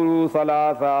تَقُولُوا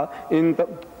ثَلَاثًا.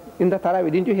 In the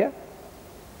Tarawih, didn't you hear?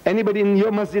 Anybody in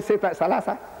your masjid say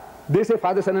Salasa? They say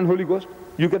Father, Son and Holy Ghost.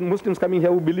 You get Muslims coming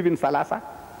here who believe in Salasa.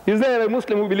 Is there a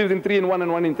Muslim who believes in 3 in 1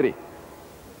 and 1 in 3?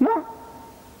 No.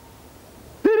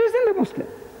 There isn't a Muslim.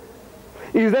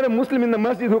 Is there a Muslim in the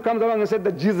masjid who comes along and said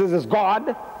that Jesus is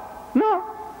God? No.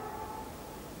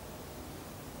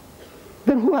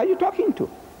 Then who are you talking to?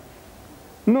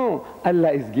 No,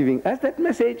 Allah is giving us that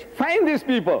message. Find these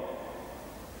people.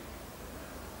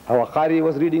 Our Qari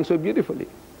was reading so beautifully.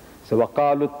 So,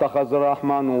 وَقَالُوا اتَّخَذَ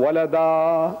الرَّحْمَنُ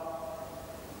وَلَدًا.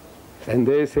 And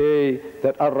they say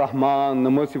that Ar-Rahman,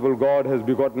 the merciful God, has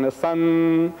begotten a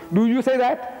son. Do you say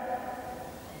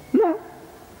that? No.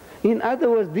 In other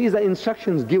words, these are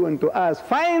instructions given to us.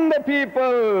 Find the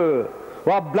people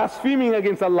who are blaspheming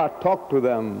against Allah. Talk to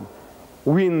them.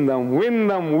 Win them, win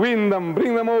them, win them.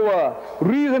 Bring them over.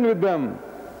 Reason with them.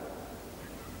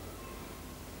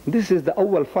 This is the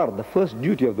awwal fard, the first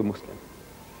duty of the Muslim.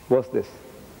 Was this.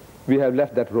 We have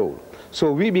left that role.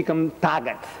 So we become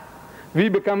targets. We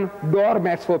become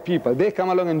doormats for people. They come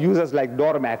along and use us like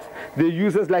doormats. They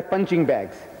use us like punching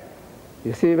bags.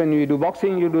 You see, when we do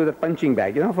boxing, you do the punching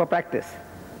bag, for practice.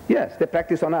 Yes, they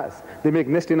practice on us. They make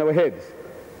nest in our heads.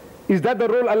 Is that the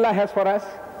role Allah has for us?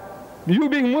 You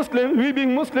being Muslims, we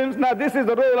being Muslims, now this is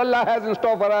the role Allah has in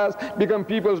store for us. Become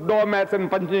people's doormats and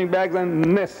punching bags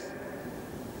and nests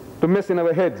to mess in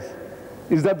our heads.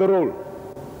 Is that the role?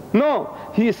 No,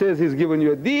 He says He's given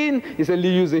you a deen. He said,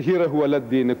 لِيُزْهِرَهُ عَلَى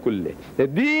الدِّينِ كُلِّهِ. A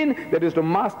deen that is to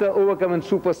master, overcome and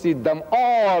supersede them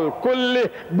all. Kulli,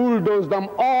 bulldoze them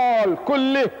all.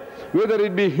 Kulli, whether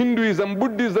it be Hinduism,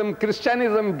 Buddhism,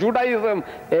 Christianism, Judaism,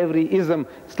 every ism,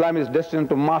 Islam is destined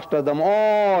to master them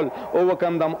all,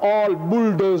 overcome them all,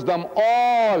 bulldoze them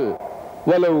all.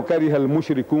 وَلَوْ كَرِهَ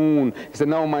الْمُشْرِكُونَ. He said,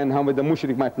 now mind how the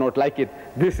mushrik might not like it.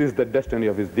 This is the destiny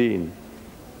of his deen.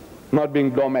 Not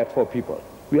being doormat for people.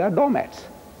 We are doormats,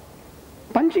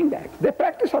 punching bags. They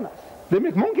practice on us. They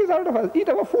make monkeys out of us, eat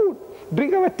our food,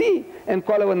 drink our tea, and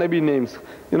call our Nabi names.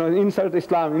 Insult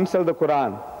Islam, insult the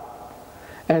Quran.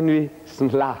 And we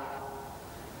laugh.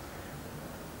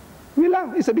 We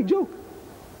laugh. It's a big joke.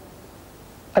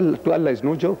 To Allah is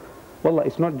no joke. Wallah,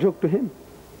 it's not a joke to him.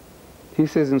 He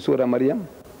says in Surah Maryam,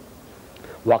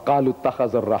 وَقَالُوا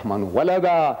اتَّخَذَ الرَّحْمَنُ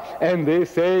وَلَدًا, and they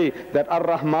say that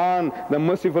Ar-Rahman, the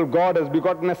merciful God, has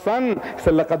begotten a son.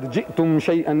 So لَقَدْ جِئْتُمْ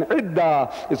شَيْئًا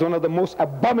عِدًّا. It's one of the most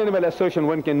abominable assertion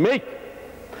one can make.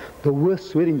 The worst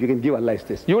swearing you can give Allah is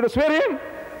this. You want to swear him?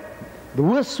 The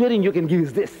worst swearing you can give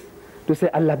is this, to say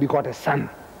Allah begot a son,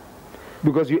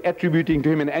 because you're attributing to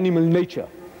him an animal nature,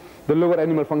 the lower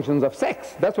animal functions of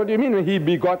sex. That's what you mean when he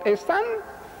begot a son.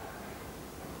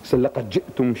 So لَقَدْ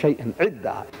جِئْتُمْ شَيْئًا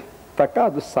عِدًّا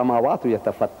تَكَادُ السَّمَاوَاتُ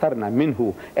يَتَفَطَّرْنَ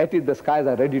مِنْهُ. At it the skies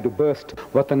are ready to burst.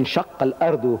 وَتَنْشَقَّ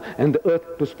الْأَرْضُ, and the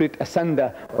earth to split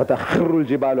asunder. وَتَخِرُّ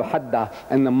الْجِبَالُ حَدًّا,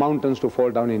 and the mountains to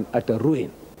fall down in utter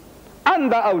ruin.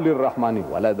 And the awlir Rahmani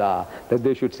walada, that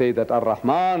they should say that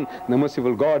Ar-Rahman, the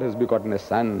merciful God, has begotten a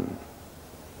son.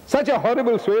 Such a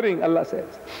horrible swearing, Allah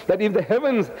says, that if the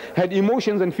heavens had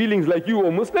emotions and feelings like you, O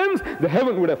Muslims, the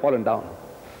heaven would have fallen down.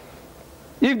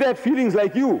 If they had feelings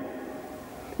like you,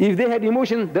 if they had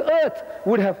emotions, the earth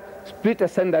would have split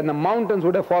asunder and the mountains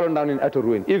would have fallen down in utter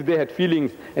ruin. If they had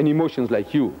feelings and emotions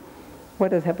like you,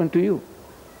 what has happened to you?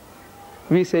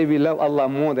 We say we love Allah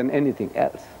more than anything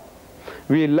else.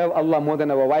 We love Allah more than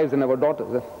our wives and our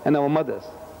daughters and our mothers.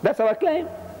 That's our claim.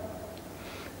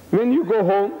 When you go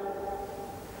home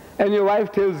and your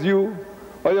wife tells you,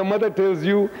 or your mother tells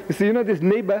you, you say, you know, this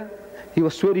neighbor, he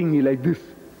was swearing me like this.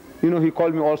 You know, he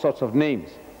called me all sorts of names.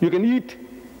 You can eat.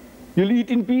 You'll eat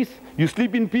in peace. You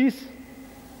sleep in peace.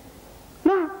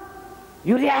 No.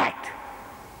 You react.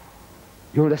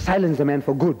 You want to silence a man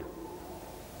for good.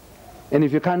 And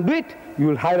if you can't do it, you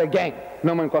will hire a gang.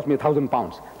 No man cost me 1,000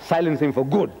 pounds. Silence him for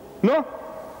good. No?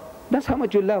 That's how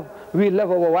much you love. We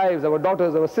love our wives, our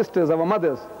daughters, our sisters, our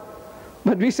mothers.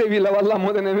 But we say we love Allah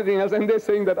more than anything else, and they're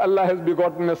saying that Allah has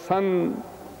begotten a son.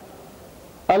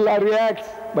 Allah reacts,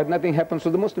 but nothing happens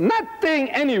to the Muslim. Nothing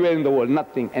anywhere in the world.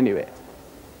 Nothing anywhere.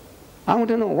 I want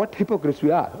to know what hypocrites we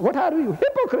are. What are we?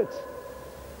 Hypocrites.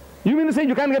 You mean to say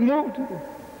you can't get moved?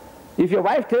 If your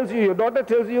wife tells you, your daughter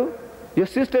tells you, your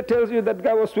sister tells you that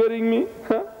guy was swearing me,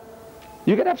 huh?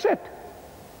 You get upset.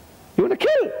 You want to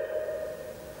kill.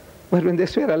 But when they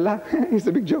swear Allah, it's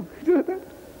a big joke.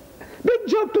 Big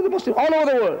joke to the Muslim all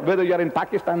over the world. Whether you are in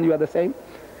Pakistan, you are the same.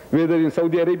 Whether in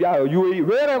Saudi Arabia or UAE,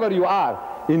 wherever you are,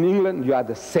 in England, you are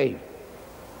the same.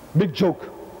 Big joke.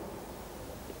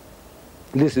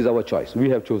 This is our choice. We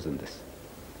have chosen this.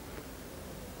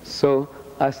 So,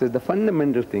 I said the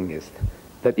fundamental thing is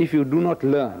that if you do not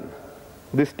learn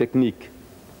this technique,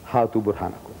 how to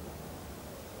burhanakum,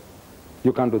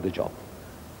 you can't do the job.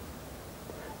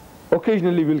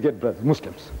 Occasionally we'll get brothers,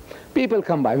 Muslims. People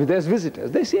come by, there's visitors.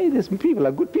 They say, these people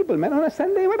are good people, man. On a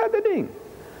Sunday, what are they doing?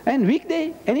 And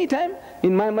weekday, anytime,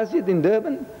 in my masjid in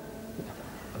Durban,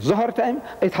 Zohar time,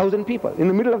 1,000 people. In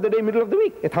the middle of the day, middle of the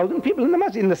week, 1,000 people in the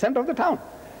masjid, in the center of the town.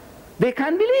 They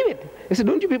can't believe it. They say,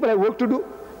 don't you people have work to do?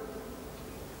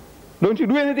 Don't you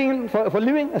do anything for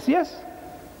living? I say, yes.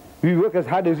 We work as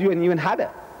hard as you and even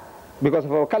harder. Because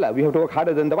of our color, we have to work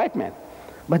harder than the white man.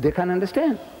 But they can't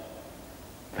understand.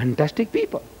 Fantastic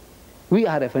people. We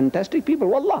are a fantastic people.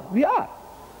 Wallah, we are.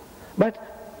 But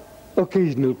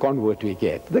occasional convert we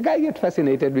get. The guy gets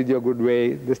fascinated with your good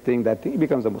way, this thing, that thing, he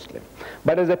becomes a Muslim.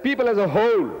 But as a people as a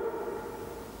whole,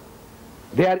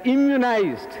 they are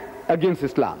immunized against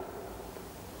Islam.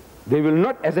 They will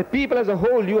not, as a people as a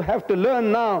whole, you have to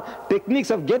learn now techniques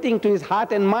of getting to his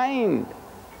heart and mind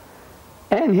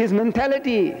and his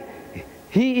mentality.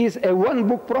 He is a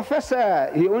one-book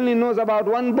professor. He only knows about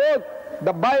one book,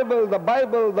 the Bible, the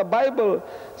Bible, the Bible.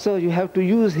 So you have to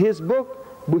use his book,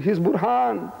 his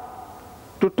Burhan,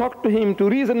 to talk to him, to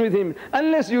reason with him.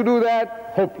 Unless you do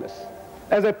that, hopeless.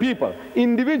 As a people,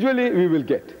 individually we will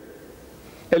get.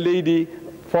 A lady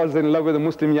falls in love with a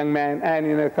Muslim young man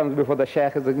and comes before the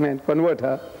Sheikh as a man, convert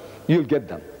her, you'll get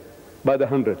them by the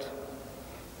hundreds.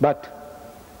 But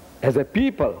as a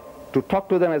people, to talk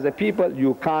to them as a people,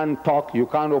 you can't talk, you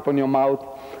can't open your mouth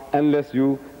unless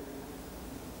you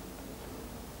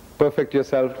perfect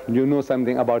yourself, you know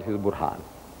something about his Burhan.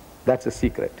 That's a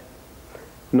secret.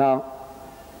 Now,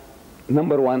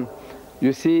 number one,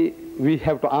 you see, we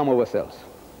have to arm ourselves.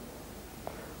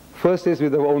 First is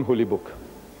with our own holy book.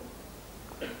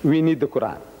 We need the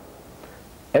Quran.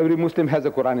 Every Muslim has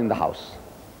a Quran in the house.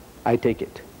 I take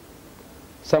it.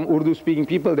 Some Urdu speaking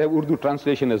people, they have Urdu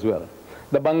translation as well.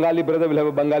 The Bengali brother will have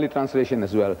a Bengali translation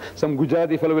as well. Some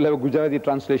Gujarati fellow will have a Gujarati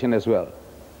translation as well.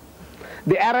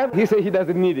 The Arab, he says he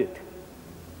doesn't need it.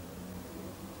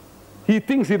 He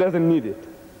thinks he doesn't need it.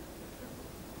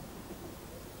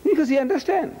 Because he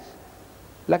understands.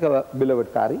 Like our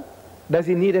beloved Qari. Does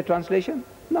he need a translation?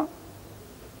 No.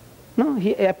 No,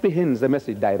 he apprehends the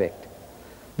message direct.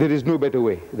 There is no better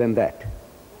way than that.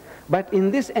 But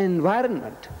in this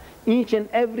environment, each and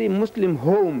every Muslim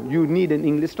home, you need an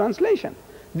English translation.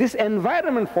 This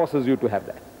environment forces you to have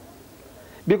that.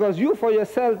 Because you for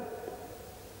yourself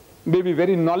may be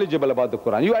very knowledgeable about the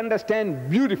Quran. You understand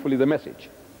beautifully the message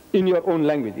in your own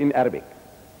language, in Arabic.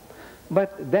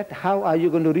 But that, how are you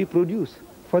going to reproduce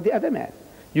for the other man?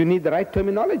 You need the right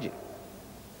terminology.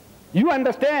 You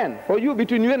understand, for you,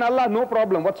 between you and Allah, no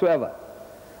problem whatsoever.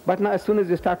 But now as soon as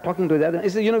you start talking to the other, he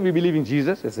says, you know, we believe in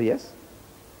Jesus. I say, yes.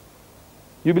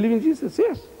 You believe in Jesus?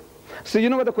 Yes. So you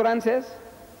know what the Quran says?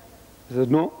 He says,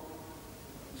 no.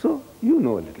 So you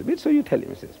know a little bit, so you tell him.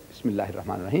 He says, Bismillahir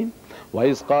Rahmanir Rahim.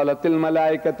 وَإِذْ قَالَتِ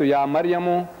الْمَلَائِكَةُ يَا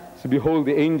مَرْيَمُ. So behold,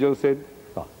 the angel said,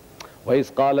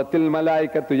 وَإِذْ قَالَتِ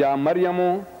الْمَلَائِكَةُ يَا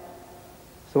مَرْيَمُ.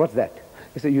 So what's that?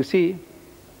 He said, you see,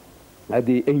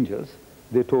 the angels,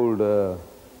 they told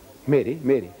Mary,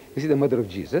 you see the mother of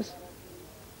Jesus,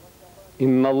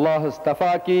 إِنَّ اللَّهَ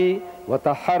اسْتَفَاكِ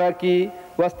وَطَهَّرَكِ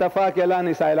وَاسْتَفَاكِ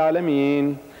عَلَى نِسَاءِ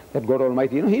الْعَالَمِينَ. That God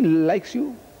Almighty, you know, He likes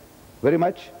you very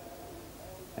much,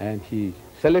 and He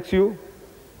selects you,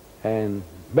 and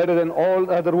better than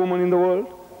all other women in the world.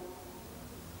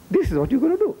 This is what you're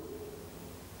going to do.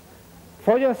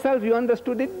 For yourself, you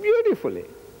understood it beautifully.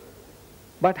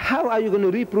 But how are you going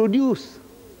to reproduce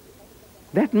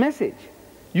that message?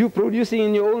 You producing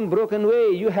in your own broken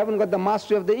way. You haven't got the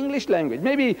mastery of the English language.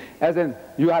 Maybe as in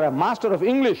you are a master of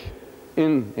English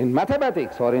in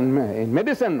mathematics or in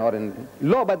medicine or in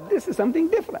law, but this is something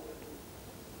different.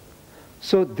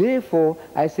 So therefore,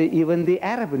 I say even the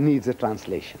Arab needs a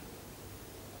translation.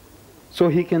 So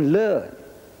he can learn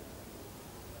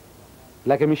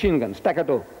like a machine gun,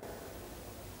 staccato.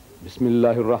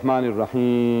 Bismillahir Rahmanir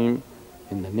Rahim.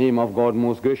 In the name of God,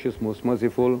 most gracious, most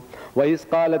merciful. وَإِذْ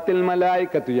قَالَتِ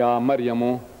الْمَلَائِكَةُ يَا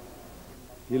مَرْيَمُ.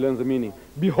 He learns the meaning.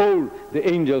 Behold, the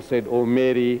angel said, O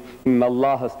Mary, إِنَّ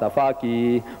اللَّهَ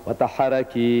اسْتَفَاكِ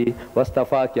وَطَهَّرَكِ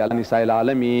وَاسْتَفَاكِ عَلَى نِسَاءِ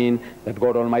الْعَالَمِينَ. That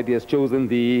God Almighty has chosen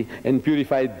thee and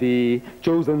purified thee,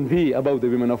 chosen thee above the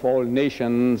women of all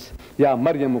nations. Ya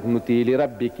Maryam uqnuti li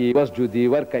rabbiki wasjudi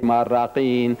warkai ma'ar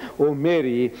raqin. O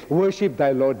Mary, worship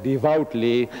thy Lord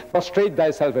devoutly, prostrate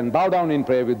thyself and bow down in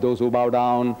prayer with those who bow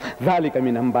down. ذَلِكَ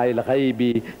مِنْ أَنْبَاءِ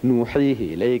الْغَيْبِ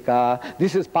نُوحِيهِ إِلَيْكَ.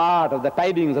 This is part of the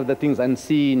tidings of the things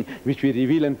unseen, which we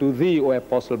reveal unto thee, O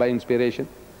Apostle, by inspiration.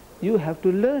 You have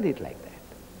to learn it like that.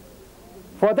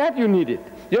 For that you need it.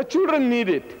 Your children need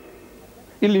it.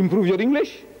 It'll improve your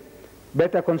English,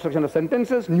 better construction of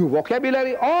sentences, new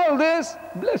vocabulary, all this,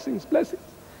 blessings, blessings.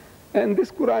 And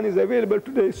this Quran is available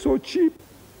today so cheap.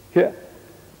 Here,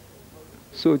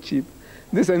 so cheap.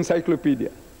 This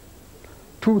encyclopedia,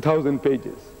 2,000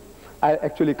 pages. I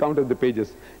actually counted the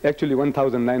pages, actually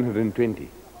 1,920,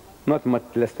 not much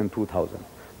less than 2,000.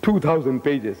 2,000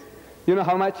 pages. You know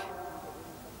how much?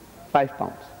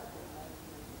 £5.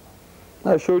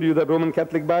 I showed you the Roman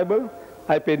Catholic Bible.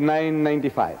 I paid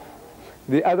 $9.95.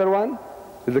 The other one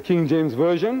is the King James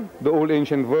Version, the old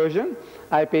ancient version.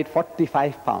 I paid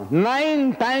 £45.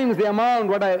 9 times the amount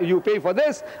what you pay for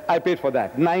this, I paid for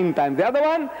that. 9 times. The other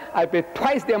one, I paid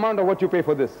twice the amount of what you pay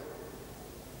for this.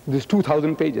 This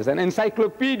 2,000 pages, an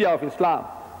encyclopedia of Islam,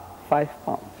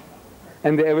 £5.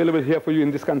 And they're available here for you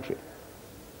in this country.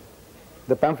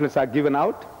 The pamphlets are given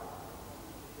out.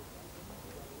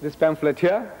 This pamphlet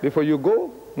here, before you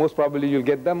go, most probably you'll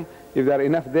get them if there are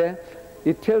enough there.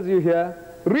 It tells you here,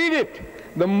 read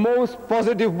it. The most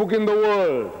positive book in the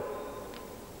world.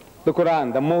 The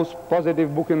Quran, the most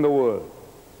positive book in the world.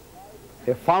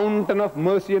 A fountain of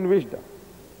mercy and wisdom.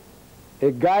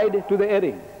 A guide to the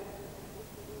erring.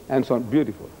 And so on,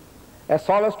 beautiful. A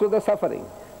solace to the suffering.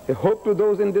 A hope to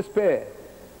those in despair.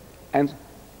 And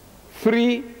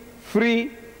free,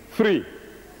 free, free.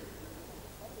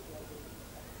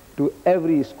 To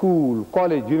every school,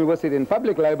 college, university and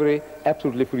public library,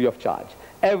 absolutely free of charge.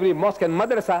 Every mosque and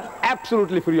madrasa,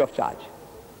 absolutely free of charge.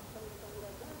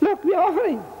 Look, we are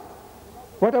offering.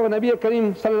 Whatever Nabi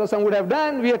Karim Sallallahu Alaihi Wasallam would have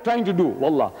done, we are trying to do,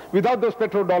 wallah. Without those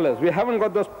petrodollars, we haven't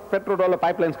got those petrodollar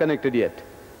pipelines connected yet.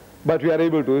 But we are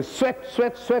able to sweat,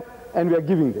 sweat, sweat, and we are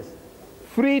giving this.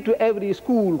 Free to every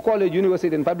school, college,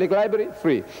 university and public library,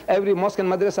 free. Every mosque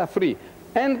and madrasa, free.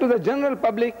 And to the general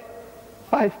public,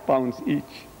 £5 each.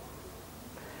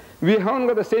 We haven't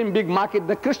got the same big market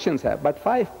the Christians have, but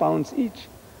 £5 each.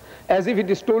 As if it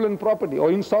is stolen property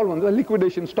or insolvent, or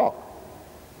liquidation stock.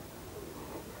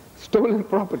 Stolen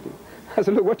property. I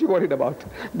said, look, what are you worried about?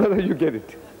 Brother, you get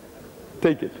it.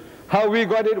 Take it. How we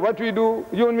got it, what we do,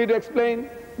 you want me to explain?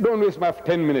 Don't waste my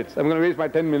 10 minutes. I'm going to waste my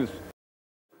 10 minutes.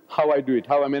 How I do it,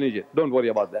 how I manage it. Don't worry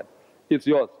about that. It's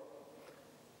yours.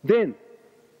 Then,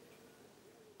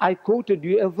 I quoted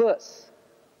you a verse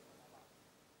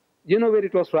You know where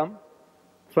it was from?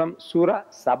 From Surah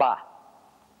Sabah.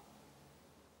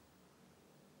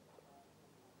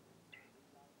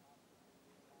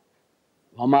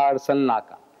 وَمَا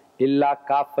أَرْسَلْنَاكَ إِلَّا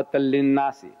كَافَّةً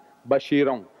لِلنَّاسِ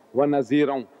بَشِيرًا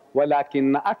وَنَذِيرًا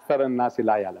وَلَكِنَّ أَكْثَرَ النَّاسِ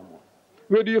لَا يَعْلَمُونَ.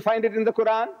 Where do you find it in the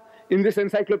Quran? In this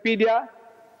encyclopedia?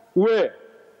 Where?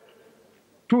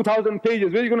 2,000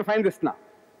 pages. Where are you going to find this now?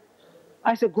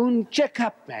 I said, go and check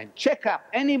up, man. Check up.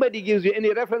 Anybody gives you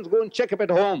any reference, go and check up at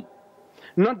home.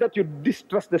 Not that you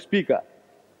distrust the speaker,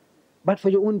 but for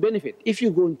your own benefit. If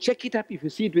you go and check it up, if you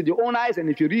see it with your own eyes, and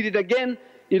if you read it again,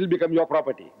 it'll become your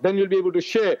property. Then you'll be able to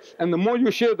share. And the more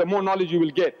you share, the more knowledge you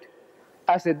will get.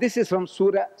 I said, this is from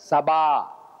Surah Sabah.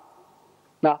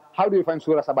 Now, how do you find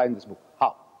Surah Sabah in this book?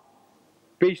 How?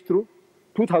 Page through,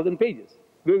 2,000 pages.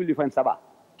 Where will you find Sabah?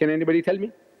 Can anybody tell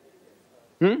me?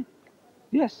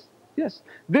 Yes, yes.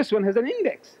 This one has an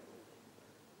index.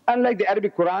 Unlike the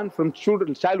Arabic Quran, from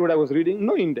childhood I was reading,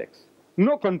 no index,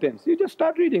 no contents. You just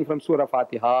start reading from Surah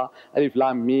Fatiha, Alif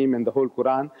Lam Mim, and the whole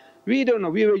Quran. We don't know.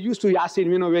 We were used to Yasin.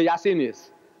 We know where Yasin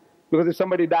is. Because if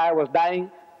somebody was dying,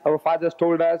 our fathers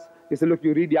told us, they said, look,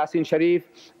 you read Yasin Sharif,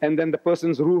 and then the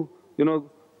person's ruh,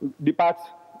 departs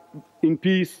in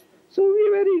peace. So we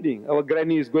were reading. Our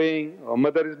granny is going, our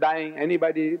mother is dying,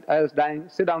 anybody else dying,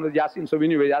 sit down with Yasin. So we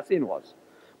knew where Yasin was.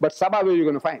 But Sabah, where are you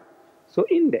going to find? So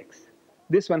index.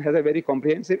 This one has a very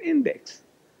comprehensive index.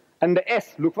 And the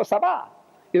S, look for Sabah.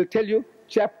 It'll tell you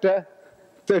chapter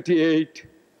 38.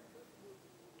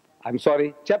 I'm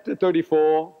sorry, chapter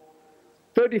 34.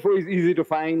 34 is easy to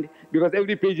find because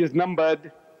every page is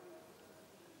numbered.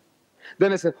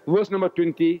 Then it's verse number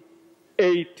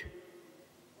 28.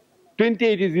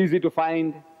 28 is easy to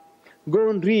find. Go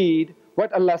and read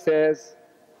what Allah says.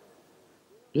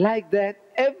 Like that,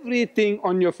 everything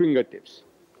on your fingertips.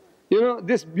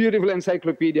 This beautiful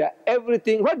encyclopedia,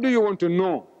 everything. What do you want to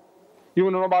know? You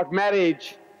want to know about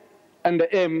marriage and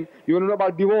the M. You want to know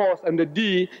about divorce and the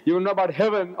D. You want to know about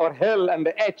heaven or hell and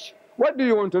the H. What do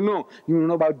you want to know? You want to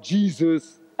know about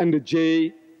Jesus and the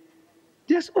J.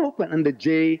 Just open and the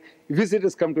J.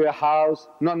 Visitors come to your house,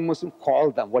 non-Muslim,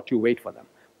 call them. What you wait for them?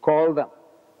 Call them.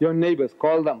 Your neighbors,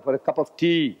 call them for a cup of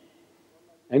tea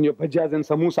and your bhajas and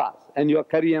samosas and your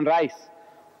curry and rice.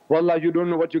 Wallah, you don't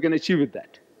know what you can achieve with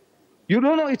that. You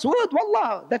don't know it's worth,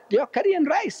 wallah, that your curry and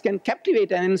rice can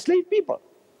captivate and enslave people.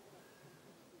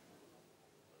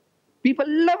 People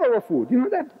love our food, you know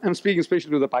that? I'm speaking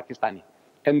especially to the Pakistani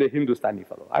and the Hindustani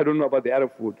fellow. I don't know about the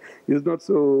Arab food. It's not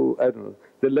so, I don't know.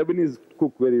 The Lebanese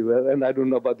cook very well, and I don't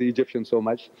know about the Egyptians so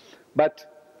much. But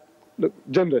look,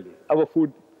 generally, our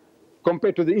food,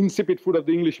 compared to the insipid food of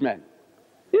the Englishman,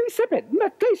 insipid,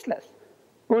 not tasteless.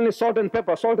 Only salt and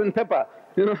pepper, salt and pepper.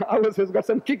 Ours has got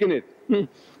some kick in it.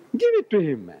 Give it to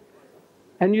him, man.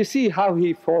 And you see how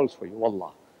he falls for you,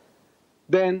 wallah.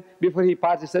 Then, before he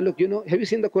parts, he said, look, have you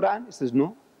seen the Quran? He says,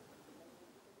 no.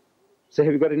 So,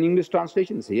 have you got an English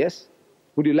translation? He says, yes.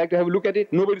 Would you like to have a look at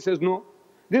it? Nobody says no.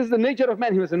 This is the nature of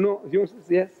man. He says, no. He says,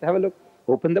 yes, have a look.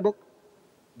 Open the book.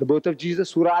 The birth of Jesus,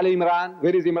 Surah Al-Imran.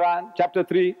 Where is Imran? Chapter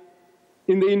 3.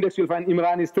 In the index, you'll find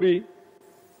Imran is 3.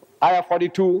 Ayah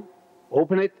 42.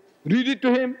 Open it. Read it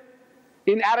to him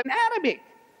in Arabic.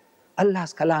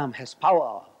 Allah's kalam has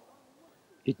power.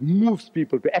 It moves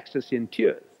people to ecstasy and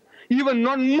tears. Even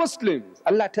non-Muslims,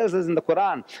 Allah tells us in the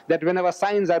Quran that whenever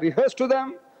signs are rehearsed to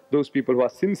them, those people who are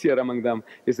sincere among them,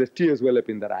 it says tears well up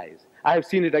in their eyes. I have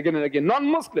seen it again and again.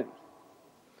 Non-Muslims.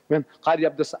 When Qari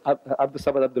Abdul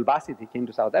Samad Abdul Basit, he came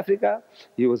to South Africa,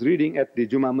 he was reading at the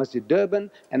Jummah Masjid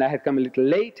Durban, and I had come a little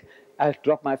late. I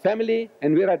dropped my family,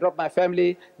 and where I dropped my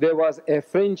family, there was a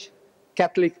French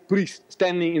Catholic priest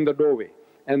standing in the doorway.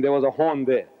 And there was a horn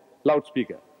there,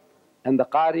 loudspeaker. And the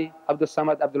Qari, Abdul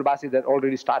Samad Abdul Basit, had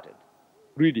already started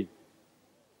reading.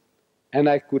 And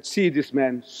I could see this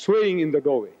man swaying in the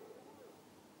doorway.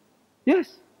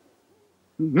 Yes,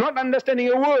 not understanding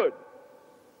a word.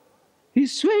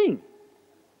 He's swaying.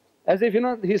 As if,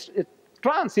 he's in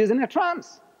trance, he's in a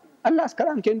trance. Allah's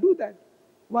Quran can do that.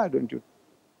 Why don't you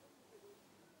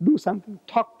do something?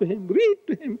 Talk to him, read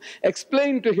to him,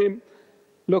 explain to him.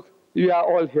 Look, you are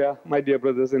all here, my dear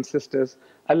brothers and sisters.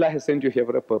 Allah has sent you here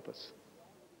for a purpose.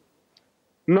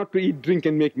 Not to eat, drink,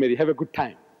 and make merry. Have a good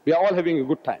time. We are all having a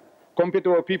good time. Compared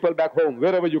to our people back home,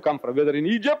 wherever you come from, whether in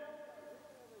Egypt,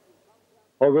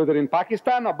 or whether in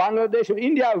Pakistan, or Bangladesh, or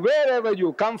India, wherever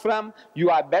you come from,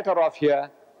 you are better off here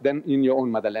than in your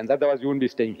own motherland. Otherwise, you won't be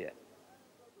staying here.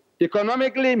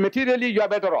 Economically, materially, you are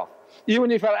better off. Even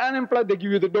if you are unemployed, they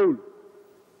give you the dole.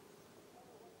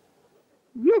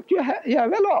 Look, you are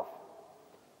well off.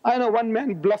 I know one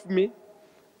man bluffed me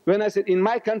when I said, in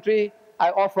my country, I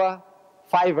offer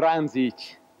 5 rands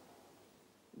each.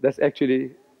 That's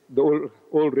actually the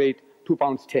old rate,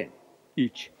 £2.10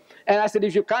 each. And I said,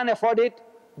 if you can't afford it,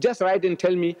 just write and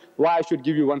tell me why I should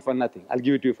give you one for nothing. I'll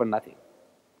give it to you for nothing.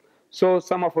 So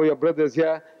some of your brothers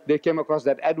here, they came across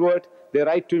that advert. They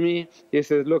write to me. He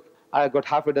says, look, I got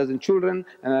half a dozen children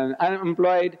and I'm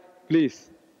unemployed.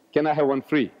 Please, can I have one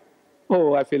free?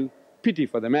 Oh, I feel pity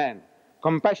for the man,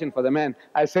 compassion for the man.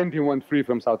 I sent him one free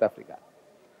from South Africa.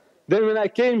 Then when I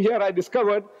came here, I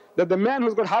discovered that the man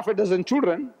who's got half a dozen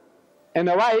children and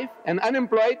a wife and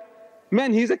unemployed,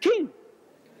 man, he's a king.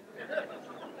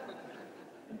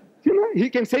 You know, he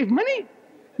can save money.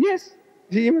 Yes,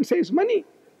 he even saves money.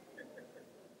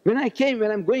 When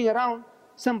I'm going around,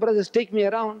 some brothers take me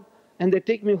around and they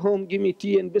take me home, give me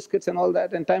tea and biscuits and all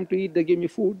that, and time to eat, they give me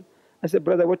food. I said,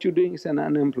 brother, what you doing? He said, I'm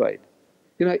unemployed.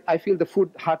 You know, I feel the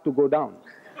food hard to go down.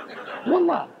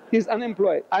 Wallah, he's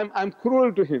unemployed. I'm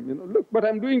cruel to him. You know, look what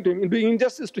I'm doing to him, I'm doing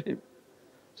injustice to him.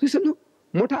 So he said, look,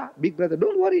 Mota, big brother,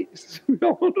 don't worry. He said,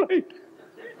 you're all right.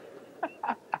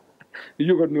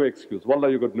 You got no excuse. Wallah,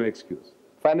 you got no excuse.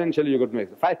 Financially, you got no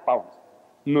excuse. £5,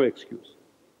 no excuse.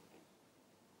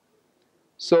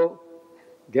 So,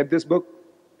 get this book.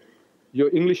 Your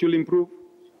English will improve.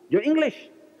 Your English.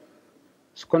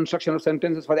 It's construction of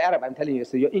sentences for the Arab, I'm telling you,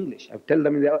 it's your English. I tell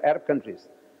them in the Arab countries.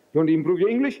 You want to improve your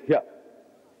English? Here.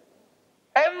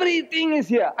 Everything is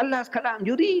here. Allah's kalam.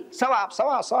 You read. Sawab,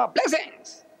 sawab, sawab.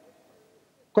 Blessings.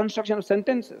 Construction of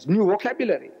sentences. New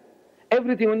vocabulary.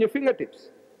 Everything on your fingertips.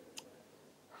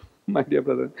 My dear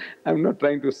brother, I'm not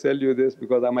trying to sell you this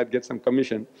because I might get some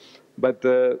commission. But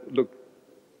look,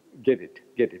 get it,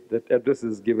 get it. That address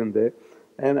is given there.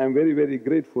 And I'm very, very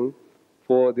grateful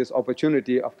for this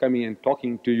opportunity of coming and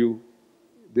talking to you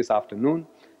this afternoon.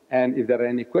 And if there are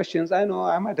any questions, I know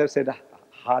I might have said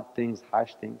hard things,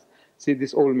 harsh things. See,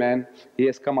 this old man, he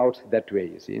has come out that way,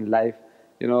 you see, in life.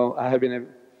 You know, I have been,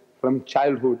 from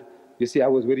childhood, you see, I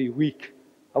was very weak.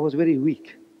 I was very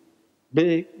weak.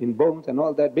 Big in bones and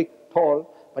all that, big,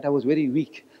 tall, but I was very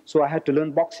weak. So I had to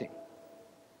learn boxing.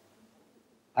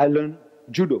 I learned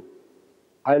judo.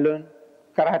 I learned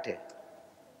karate.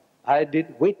 I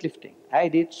did weightlifting. I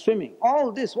did swimming.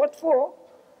 All this, what for?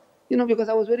 You know, because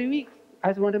I was very weak.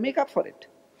 I want to make up for it.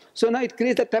 So now it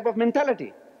creates that type of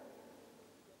mentality.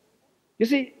 You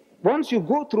see, once you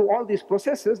go through all these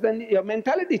processes, then your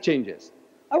mentality changes.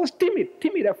 I was timid,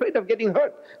 afraid of getting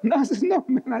hurt. Now I says, no,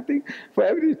 man, I think for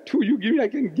every two you give me, I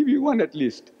can give you one at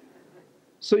least.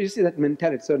 So you see that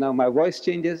mentality. So now my voice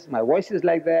changes, my voice is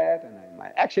like that, and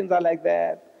my actions are like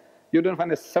that. You don't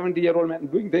find a 70-year-old man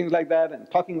doing things like that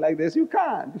and talking like this. You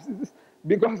can't. This is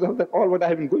because of that, all what I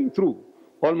have been going through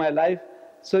all my life.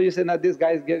 So you say, now this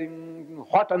guy is getting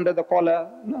hot under the collar.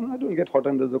 No, I don't get hot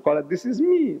under the collar. This is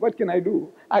me. What can I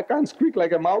do? I can't squeak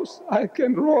like a mouse. I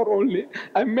can roar only.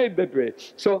 I'm made that way.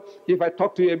 So if I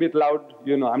talk to you a bit loud,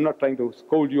 you know, I'm not trying to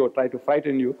scold you or try to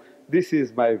frighten you. This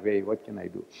is my way. What can I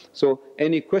do? So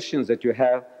any questions that you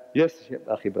have? Yes,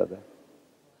 Akhi brother.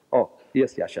 Oh,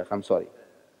 yes, ya Sheikh, I'm sorry.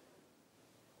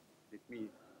 Let me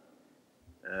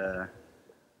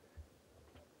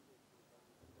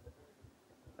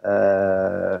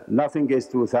nothing is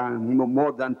to thank,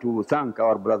 more than to thank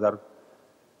our brother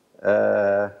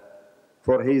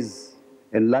for his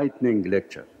enlightening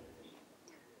lecture.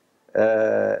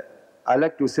 I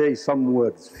like to say some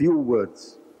words, few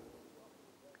words.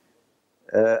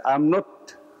 I'm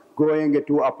not going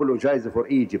to apologize for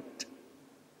Egypt,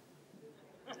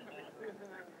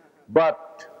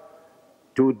 but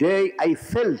today I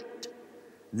felt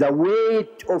the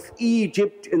weight of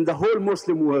Egypt in the whole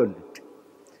Muslim world.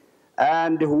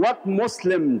 And what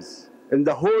Muslims in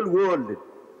the whole world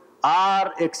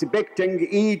are expecting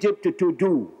Egypt to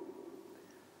do.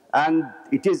 And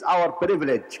it is our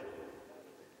privilege.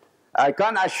 I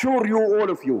can assure you,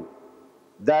 all of you,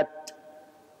 that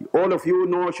all of you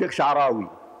know Sheikh Sha'rawi.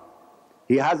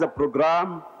 He has a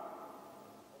program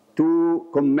to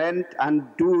comment and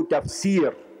do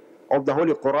tafsir of the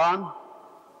Holy Quran.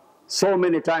 So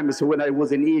many times when I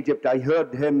was in Egypt, I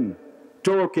heard him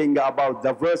talking about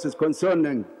the verses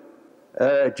concerning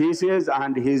Jesus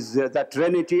and the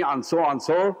Trinity and so on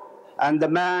so. And the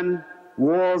man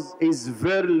is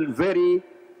very, very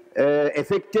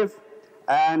effective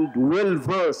and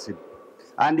well-versed.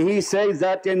 And he says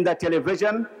that in the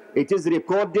television, it is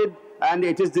recorded and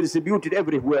it is distributed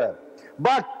everywhere.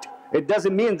 But it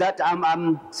doesn't mean that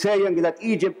I'm saying that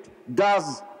Egypt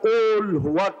does all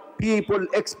what people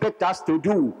expect us to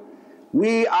do.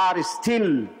 We are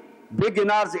still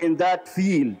beginners in that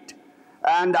field.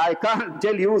 And I can't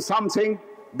tell you something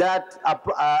that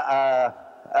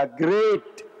a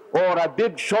great or a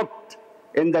big shot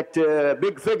in that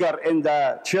big figure in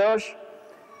the church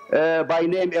by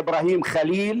name Ibrahim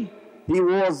Khalil. He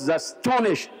was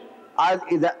astonished as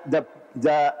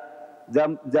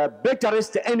the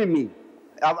bitterest enemy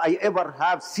I ever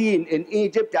have seen in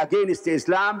Egypt against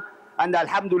Islam. And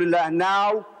alhamdulillah,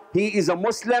 now he is a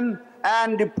Muslim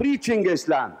and preaching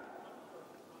Islam.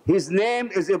 His name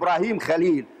is Ibrahim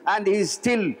Khalil, and he is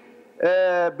still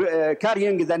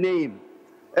carrying the name.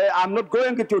 I'm not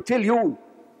going to tell you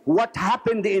what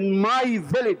happened in my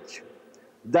village.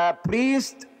 The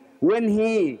priest, when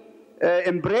he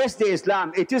embraced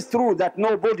Islam, it is true that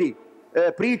nobody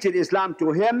preached Islam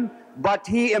to him, but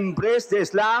he embraced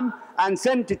Islam and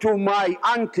sent to my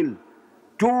uncle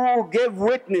to give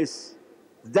witness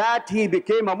that he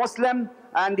became a Muslim,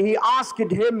 and he asked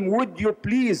him, would you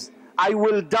please, I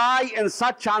will die in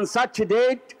such and such a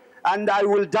date, and I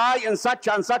will die in such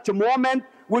and such a moment,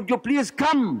 would you please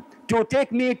come to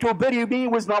take me to bury me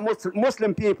with my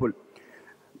Muslim people?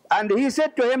 And he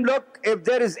said to him, look, if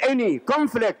there is any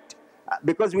conflict,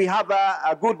 because we have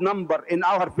a good number in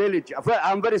our village,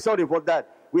 I'm very sorry for that.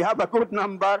 We have a good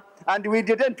number, and we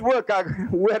didn't work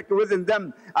within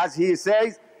them, as he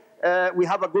says. We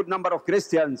have a good number of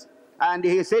Christians. And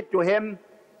he said to him,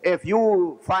 if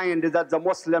you find that the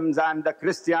Muslims and the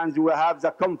Christians will have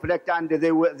the conflict and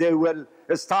they will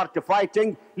start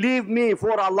fighting, leave me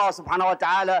for Allah subhanahu wa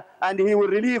ta'ala, and he will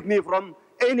relieve me from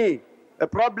any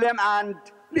problem and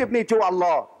leave me to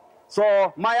Allah.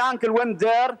 So my uncle went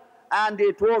there, and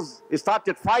it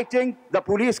started fighting. The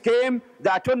police came,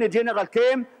 the Attorney General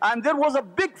came, and there was a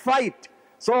big fight.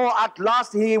 So at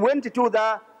last he went to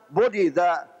the body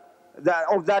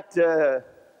of that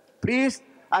priest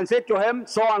and said to him,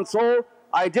 so and so,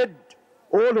 I did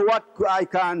all what I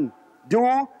can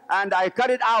do, and I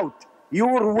carried out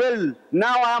your will.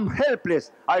 Now I am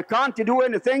helpless. I can't do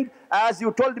anything. As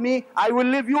you told me, I will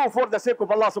leave you for the sake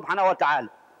of Allah subhanahu wa ta'ala.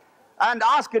 And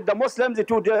asked the Muslims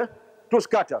to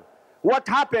scatter. What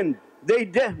happened? They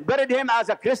buried him as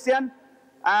a Christian,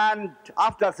 and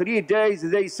after 3 days,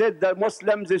 they said the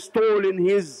Muslims stole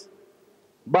his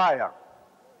body,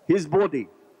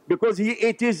 because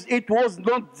it was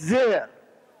not there.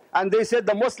 And they said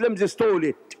the Muslims stole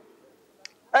it.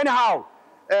 Anyhow,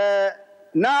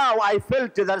 now I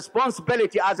felt the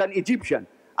responsibility as an Egyptian.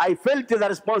 I felt the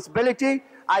responsibility.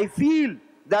 I feel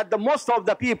that the most of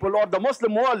the people or the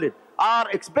Muslim world are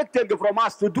expecting from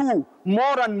us to do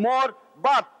more and more,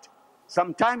 but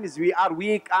sometimes we are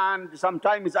weak, and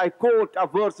sometimes I quote a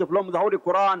verse from the Holy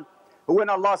Quran when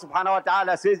Allah subhanahu wa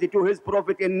ta'ala says to his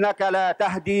prophet, إِنَّكَ لَا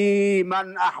تَهْدِي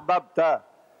مَنْ أَحْبَبْتَ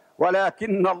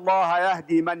وَلَكِنَّ اللَّهَ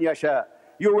يَهْدِي مَنْ يَشَاءُ.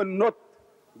 You will not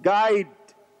guide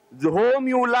whom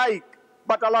you like,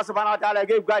 but Allah subhanahu wa ta'ala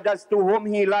gave guidance to whom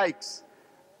he likes.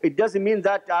 It doesn't mean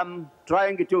that I'm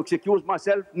trying to excuse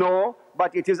myself, no,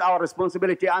 but it is our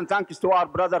responsibility, and thanks to our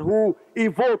brother who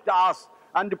evoked us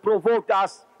and provoked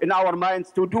us in our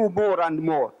minds to do more and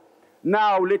more.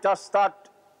 Now let us start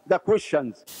the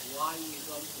questions. Why you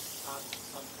don't start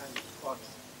some kind of course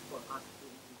for us to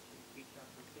teach us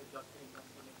to say doctrine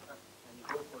and you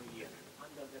go for a year?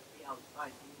 Under the tree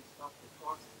outside, you start the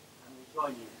course and we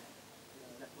join you. This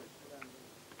is the question.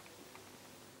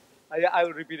 I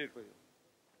will repeat it for you.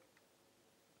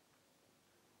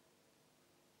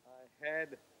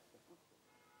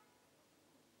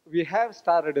 We have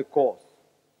started a course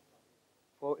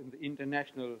in the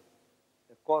international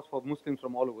course for Muslims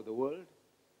from all over the world,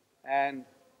 and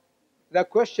the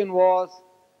question was,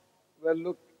 well,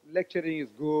 look, lecturing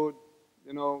is good,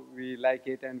 you know, we like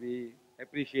it and we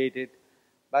appreciate it,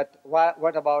 but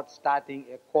what about starting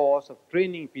a course of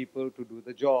training people to do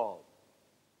the job?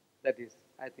 That is,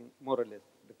 I think, more or less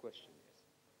the question.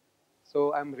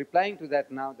 So I'm replying to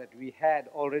that now, that we had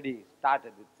already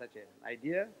started with such an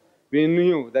idea. We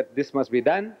knew that this must be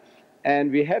done,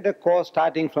 and we had a course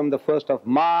starting from the 1st of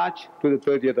March to the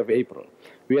 30th of April.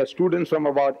 We have students from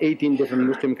about 18 different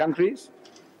Muslim countries,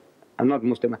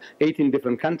 18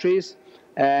 different countries,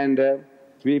 and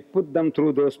we put them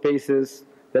through those spaces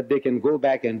that they can go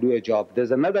back and do a job.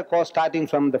 There's another course starting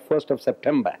from the 1st of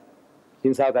September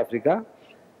in South Africa,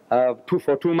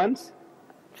 for 2 months.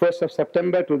 1st of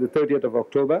September to the 30th of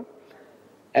October.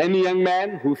 Any young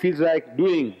man who feels like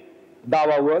doing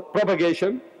dawah work,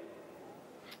 propagation,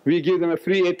 we give them a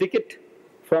free air ticket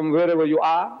from wherever you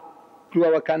are to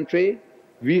our country.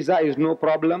 Visa is no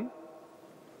problem.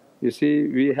 You see,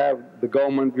 we have the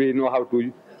government, we know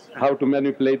how to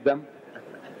manipulate them.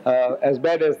 As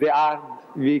bad as they are,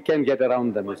 we can get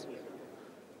around them.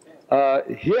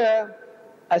 Here,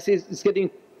 I see it's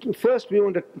getting. First, we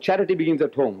want charity begins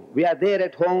at home. We are there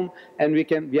at home, and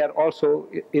we are also,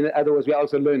 in other words, we are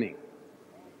also learning.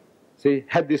 See,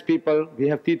 had these people, we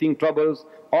have teething troubles,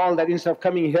 all that, instead of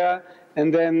coming here,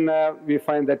 and then we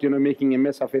find that, making a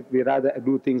mess of it, we rather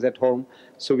do things at home.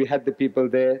 So we had the people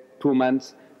there 2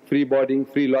 months, free boarding,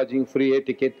 free lodging, free air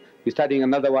ticket. We're starting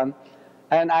another one.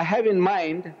 And I have in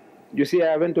mind, you see,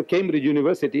 I went to Cambridge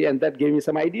University, and that gave me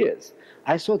some ideas.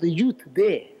 I saw the youth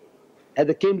there at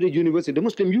the Cambridge University, the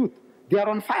Muslim youth, they are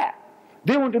on fire.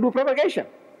 They want to do propagation.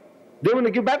 They want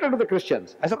to give battle to the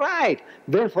Christians. I said, right.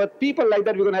 Then for people like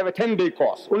that, we're going to have a 10-day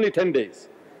course, only 10 days.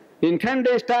 In 10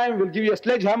 days' time, we'll give you a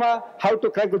sledgehammer, how to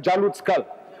crack the Jalut skull.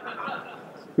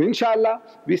 Inshallah,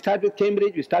 we start with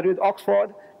Cambridge, we start with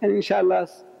Oxford, and inshallah,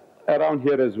 around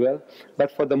here as well.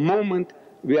 But for the moment,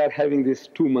 we are having this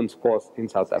 2 months course in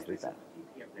South Africa.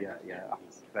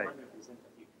 Right.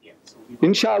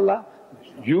 Inshallah,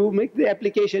 you make the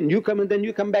application, you come and then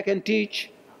you come back and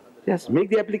teach. Yes, make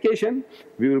the application,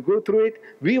 we will go through it.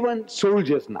 We want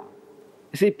soldiers now.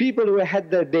 You see, people who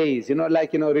had their days,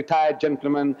 retired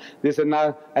gentlemen, this and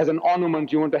now, as an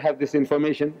ornament, you want to have this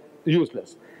information,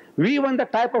 useless. We want the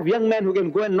type of young men who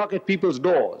can go and knock at people's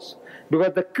doors.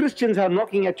 Because the Christians who are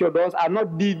knocking at your doors are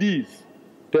not DDs.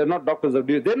 They are not doctors of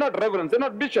DDs. They are not reverends. They are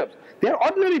not bishops. They are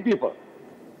ordinary people.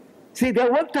 See, they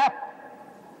are worked up.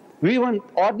 We want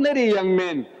ordinary young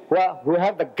men who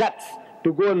have the guts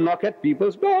to go and knock at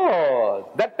people's doors.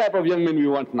 That type of young men we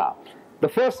want now. The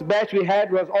first batch we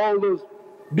had was all those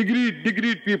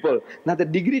degreed people. Now the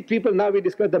degreed people, now we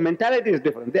discuss, the mentality is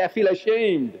different. They feel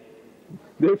ashamed.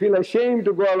 They feel ashamed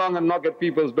to go along and knock at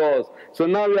people's doors. So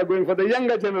now we are going for the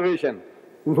younger generation,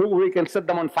 who we can set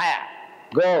them on fire.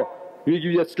 Go, we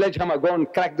give you a sledgehammer, go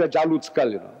and crack the Jalut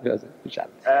skull, Yes, inshallah.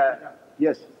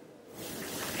 Yes.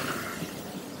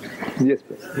 Yes,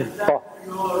 please. Oh.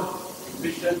 Your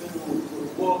mission to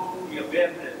work the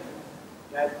awareness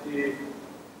that the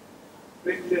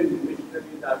Christian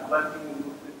missionaries are working in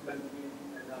Muslim countries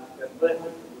and are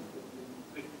converting to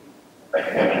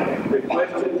Christians. The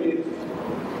question is,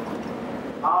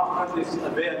 after this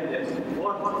awareness,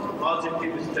 what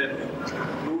positive steps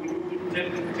do you intend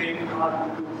to take or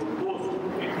do you propose to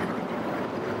take?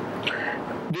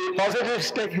 The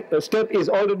positive step is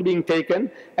already being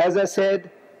taken. As I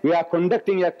said, we are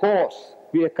conducting a course.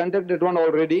 We have conducted one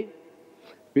already.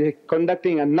 We are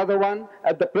conducting another one.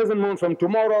 At the present moment, from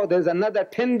tomorrow, there's another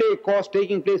 10-day course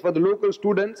taking place for the local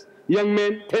students, young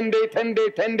men,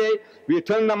 10-day. We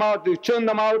turn them out, we churn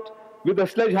them out with a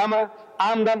sledgehammer,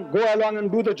 arm them, go along and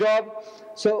do the job.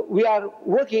 So we are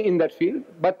working in that field,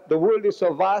 but the world is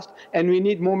so vast and we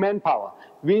need more manpower.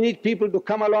 We need people to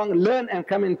come along, learn and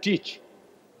come and teach.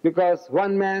 Because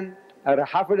one man or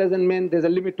half a dozen men, there's a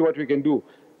limit to what we can do.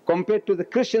 Compared to the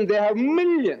Christians, they have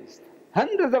millions,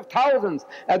 hundreds of thousands.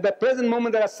 At the present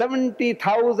moment, there are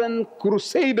 70,000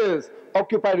 crusaders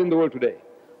occupied in the world today,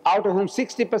 out of whom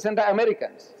 60% are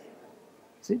Americans.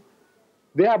 See?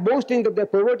 They are boasting that they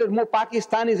perverted more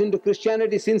Pakistanis into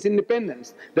Christianity since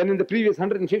independence than in the previous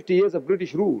 150 years of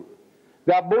British rule.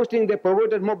 They are boasting they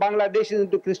perverted more Bangladeshis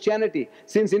into Christianity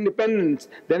since independence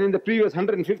than in the previous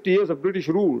 150 years of British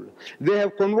rule. They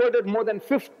have converted more than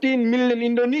 15 million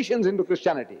Indonesians into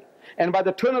Christianity. And by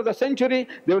the turn of the century,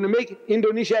 they want to make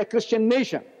Indonesia a Christian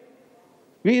nation.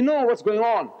 We know what's going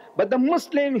on. But the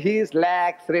Muslim, he is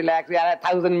lakhs, 3 lakhs, we are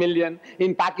 1,000 million.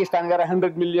 In Pakistan, we are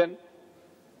 100 million.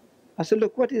 I said,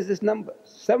 look, what is this number?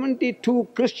 72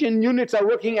 Christian units are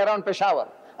working around Peshawar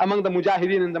among the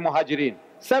Mujahideen and the Muhajirin.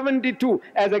 72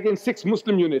 as against 6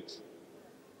 Muslim units.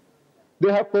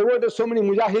 They have perverted so many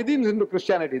Mujahideens into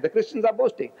Christianity. The Christians are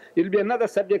boasting. It will be another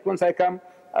subject once I come.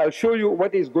 I'll show you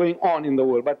what is going on in the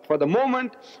world. But for the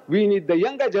moment, we need the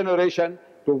younger generation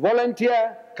to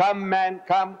volunteer. Come man,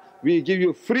 come. We give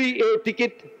you free air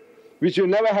ticket, which you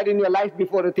never had in your life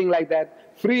before, a thing like that.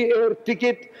 Free air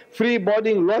ticket, free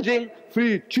boarding, lodging,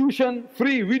 free tuition,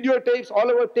 free videotapes, all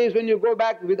our tapes when you go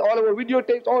back with all our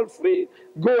videotapes, all free.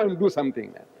 Go and do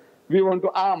something. We want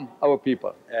to arm our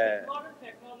people. Modern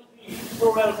technology is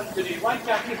so relevant today. Why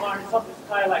can't we harness up the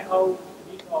sky like how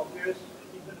these appears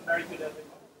even America does it?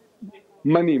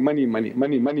 Money.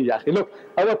 Yahi. Look,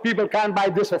 our people can't buy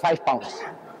this for 5 pounds.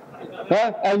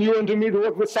 And you want me to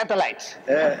work with satellites.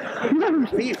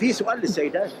 في سؤال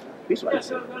للسيدات. في سؤال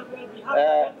للسيدات.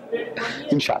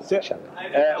 Inshallah.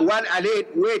 One,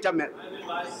 wait a minute.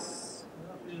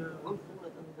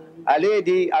 A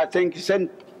lady, I think,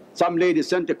 some lady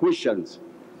sent a question.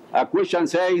 A question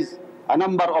says, a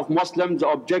number of Muslims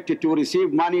objected to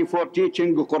receive money for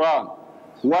teaching the Quran.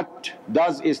 What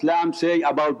does Islam say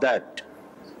about that?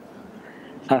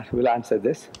 I will answer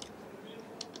this.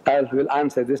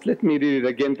 Let me read it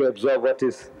again to observe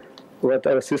what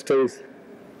our sister is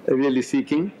really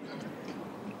seeking.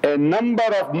 A number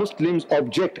of Muslims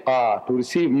object to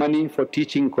receive money for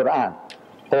teaching Quran.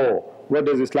 Oh, what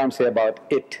does Islam say about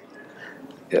it?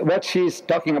 What she's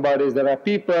talking about is there are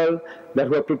people that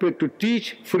were prepared to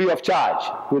teach free of charge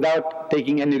without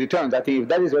taking any returns. I think if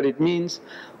that is what it means,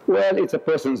 well, it's a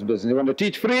person's business. You want to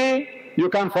teach free, you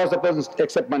can't force the person to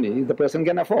accept money if the person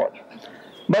can afford.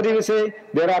 But if you say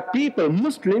there are people,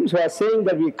 Muslims, who are saying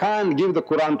that we can't give the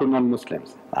Quran to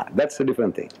non-Muslims, that's a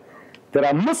different thing. There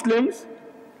are Muslims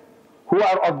who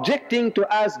are objecting to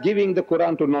us giving the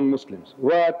Quran to non-Muslims.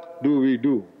 What do we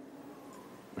do?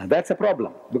 Now that's a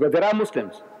problem, because there are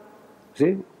Muslims,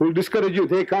 see, who will discourage you.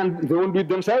 They won't do it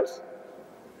themselves.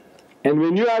 And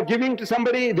when you are giving to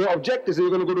somebody, they object, they say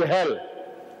you're going to go to hell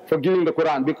for giving the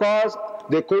Quran, because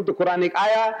they quote the Quranic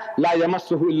ayah, La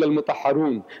yamassuhu illa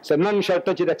al-mutahharun. So none shall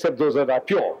touch it except those that are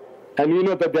pure. And we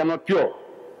know that they are not pure.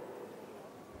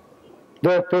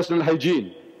 Their personal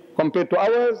hygiene, compared to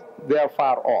ours, they are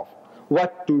far off.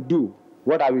 What to do?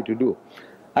 What are we to do?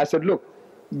 I said, look,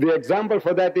 the example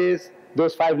for that is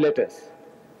those 5 letters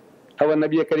our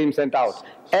Nabi Kareem sent out.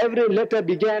 Every letter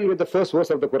began with the first verse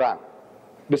of the Quran.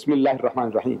 Bismillahir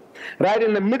Rahmanir Rahim. Right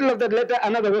in the middle of that letter,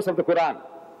 another verse of the Quran.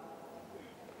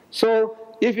 So,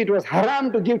 if it was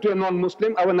haram to give to a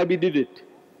non-Muslim, our Nabi did it.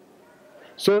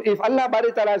 So, if Allah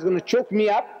Bari Ta'ala is going to choke me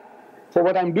up for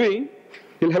what I'm doing,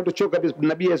 He'll have to choke up His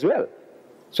Nabi as well.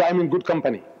 So, I'm in good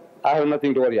company. I have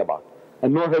nothing to worry about.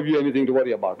 And nor have you anything to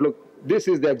worry about. Look, this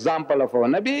is the example of our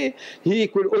Nabi. He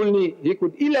could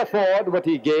ill afford what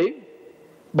he gave,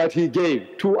 but he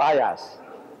gave 2 ayahs.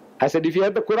 I said, if he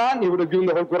had the Quran, he would have given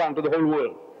the whole Quran to the whole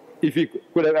world, if he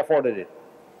could have afforded it.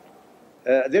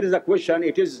 There is a question,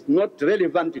 it is not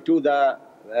relevant to the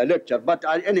lecture, but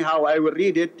anyhow I will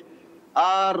read it.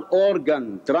 Are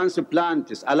organ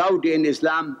transplants allowed in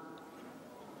Islam?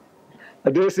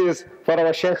 This is for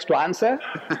our sheikhs to answer.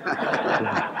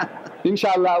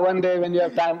 Inshallah, one day when you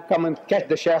have time, come and catch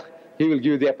the sheikh, he will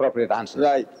give you the appropriate answer.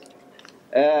 Right.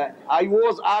 I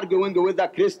was arguing with a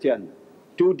Christian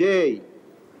today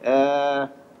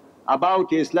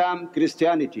about Islam,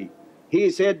 Christianity. He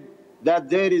said that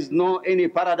there is no any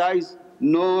paradise,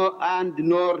 no and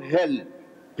nor hell.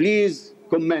 Please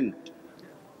comment.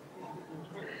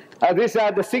 These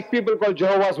are the sick people called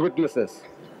Jehovah's Witnesses.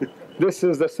 This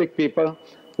is the sick people.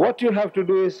 What you have to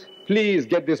do is, please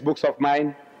get these books of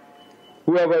mine.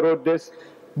 Whoever wrote this,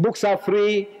 books are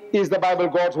free. Is the Bible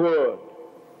God's word?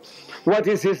 What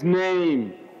is His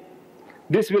name?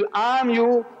 This will arm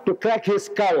you to crack His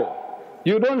skull.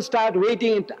 You don't start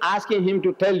waiting and asking him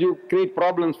to tell you, create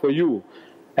problems for you.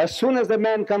 As soon as the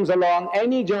man comes along,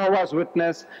 any Jehovah's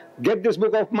Witness, get this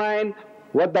book of mine.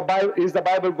 What the Bible is, the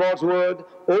Bible God's word?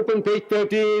 Open page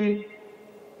 13.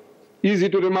 Easy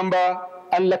to remember.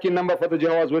 Unlucky number for the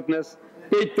Jehovah's Witness.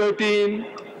 Page 13.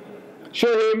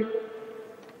 Show him.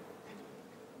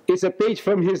 It's a page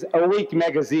from his Awake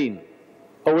magazine.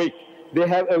 Awake. They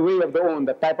have a way of their own,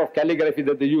 the type of calligraphy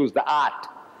that they use, the art.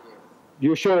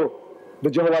 You show the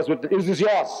Jehovah's Witness, is this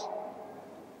yours?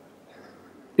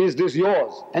 Is this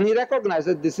yours? And he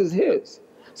recognizes this is his.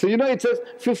 So you know it says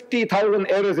 50,000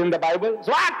 errors in the Bible.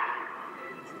 So what?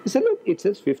 He said, look, it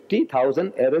says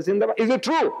 50,000 errors in the Bible. Is it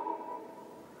true?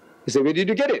 He said, where did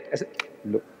you get it? I said,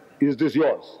 look, is this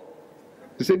yours?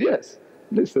 He said, yes.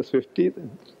 This is 50.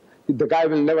 The guy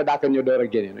will never knock on your door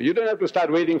again. You don't have to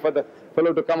start waiting for the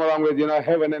fellow to come along with,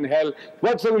 heaven and hell.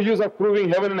 What's the use of proving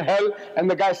heaven and hell? And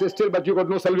the guy says, still, but you got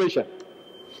no salvation.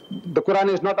 The Quran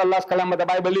is not Allah's kalam, but the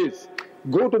Bible is.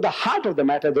 Go to the heart of the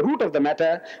matter, the root of the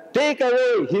matter. Take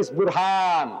away his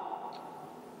burhan.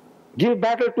 Give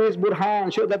battle to his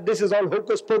burhan. Show that this is all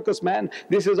hocus pocus, man.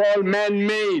 This is all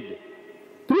man-made.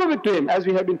 Prove it to him, as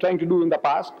we have been trying to do in the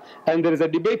past. And there is a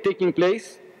debate taking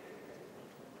place.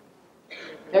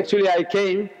 Actually, I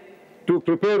came to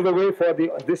prepare the way for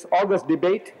this August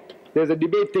debate. There's a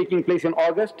debate taking place in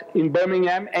August in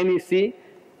Birmingham, NEC,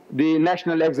 the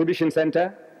National Exhibition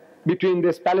Center, between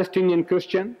this Palestinian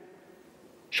Christian,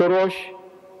 Shorosh,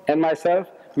 and myself.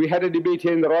 We had a debate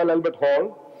here in the Royal Albert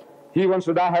Hall. He wants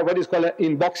to now have what is called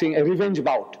in boxing a revenge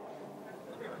bout.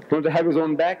 He wants to have his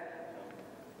own back.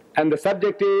 And the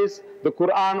subject is the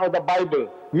Quran or the Bible,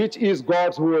 which is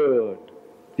God's word.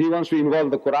 He wants to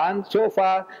involve the Quran. So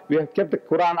far, we have kept the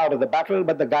Quran out of the battle,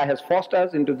 but the guy has forced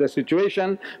us into the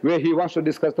situation where he wants to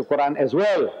discuss the Quran as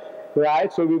well.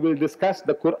 Right? So we will discuss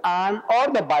the Quran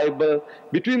or the Bible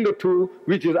between the two,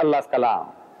 which is Allah's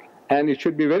kalam. And it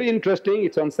should be very interesting.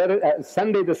 It's on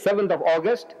Sunday, the 7th of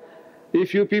August.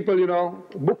 If you people,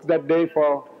 book that day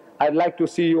for, I'd like to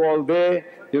see you all there.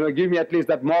 Give me at least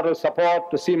that moral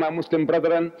support to see my Muslim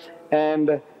brethren.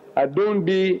 And don't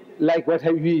be like what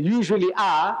we usually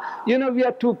are. You know, we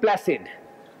are too placid.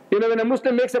 You know, when a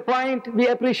Muslim makes a point, we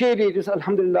appreciate it. It's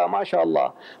alhamdulillah,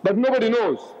 mashallah. But nobody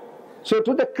knows. So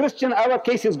to the Christian, our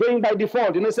case is going by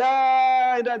default. You know,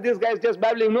 say, this guy is just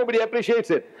babbling, nobody appreciates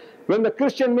it. When the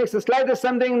Christian makes the slightest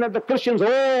something, that the Christians,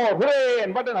 oh, hooray,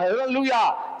 and what an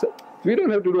hallelujah. So we don't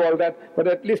have to do all that, but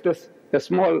at least a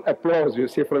small applause, you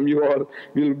see, from you all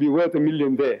will be worth $1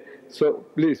 million there. So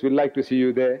please, we'd like to see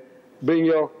you there. Bring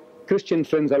your Christian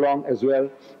friends along as well,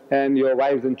 and your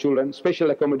wives and children.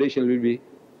 Special accommodation will be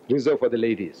reserved for the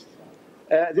ladies.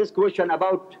 This question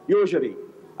about usury,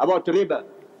 about riba,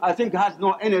 I think has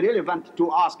no any relevance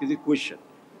to ask this question.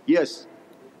 Yes.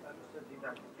 Mr.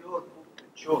 Deedat, your book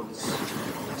shows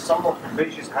some of the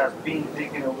pages has been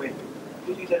taken away.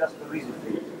 Could you tell us the reason for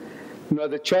it? No,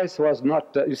 the choice was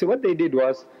not, you see what they did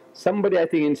was, somebody I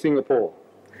think in Singapore,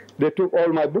 they took all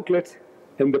my booklets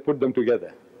and they put them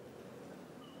together,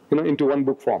 you know, into one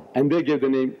book form, and they gave the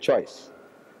name Choice.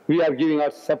 We are giving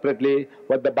out separately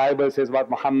what the Bible says about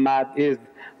Muhammad, is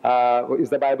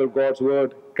the Bible God's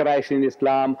word, Christ in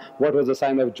Islam, what was the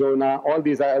sign of Jonah, all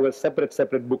these are our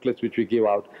separate booklets which we give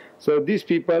out. So these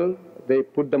people, they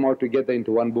put them all together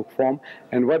into one book form,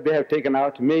 and what they have taken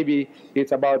out, maybe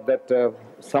it's about that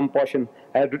some portion.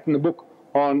 I had written a book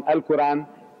on Al-Quran,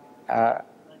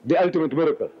 the ultimate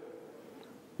miracle,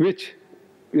 which,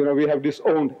 you know, we have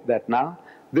disowned that now.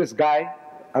 This guy,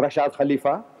 Rashad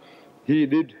Khalifa, he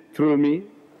did through me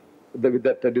with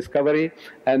that discovery,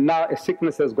 and now a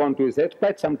sickness has gone to his head.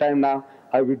 Quite some time now,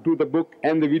 I will do the book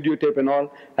and the videotape and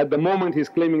all. At the moment, he's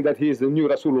claiming that he is the new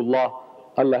Rasulullah.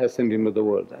 Allah has sent him to the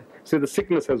world. So the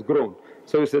sickness has grown.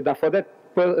 So he said, now for that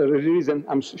reason,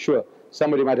 I'm sure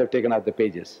somebody might have taken out the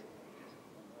pages.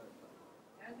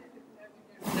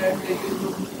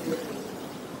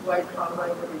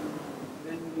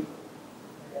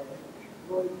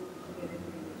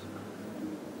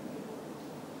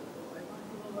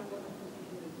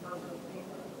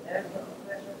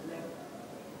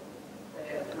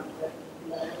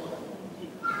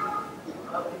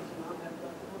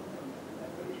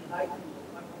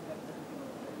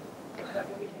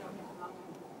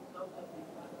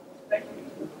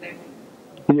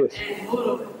 Yes.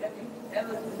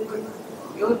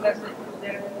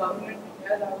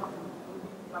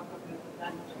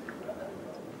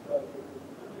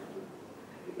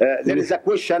 There is a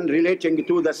question relating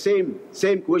to the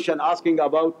same question, asking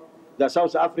about the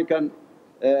South African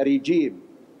regime.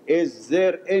 Is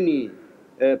there any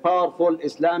powerful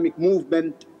Islamic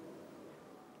movement?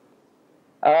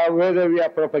 Whether we are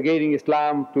propagating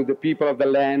Islam to the people of the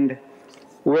land,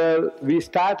 well, we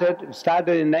started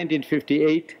in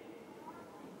 1958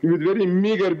 with very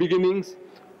meager beginnings.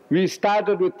 We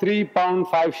started with £3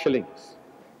 5 shillings.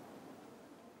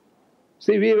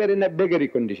 See, we were in a beggary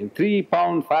condition.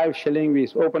 £3 5 shilling, we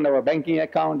opened our banking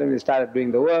account and we started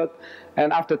doing the work.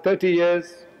 And after 30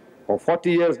 years or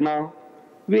 40 years now,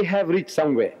 we have reached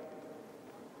somewhere.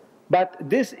 But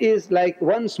this is like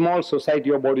one small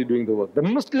society or body doing the work. The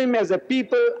Muslim as a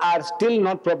people are still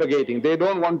not propagating. They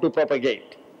don't want to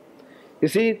propagate. You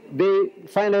see, they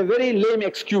find a very lame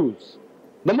excuse.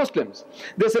 The Muslims,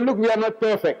 they say, look, we are not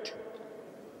perfect.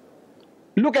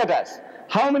 Look at us.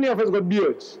 How many of us got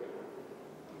beards?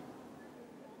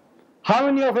 How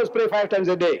many of us pray 5 times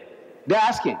a day? They're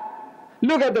asking.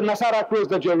 Look at the Nasara clothes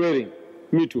that you're wearing.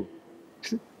 Me too.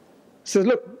 Says,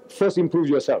 look, first improve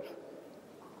yourself.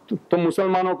 To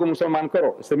Musalmano ko Musalman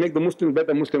karo. So make the Muslims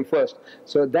better Muslim first.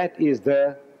 So that is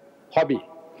the hobby.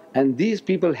 And these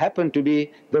people happen to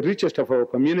be the richest of our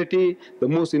community, the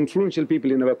most influential people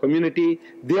in our community.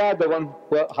 They are the ones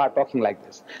who are talking like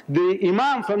this. The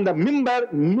Imam from the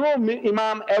mimbar, no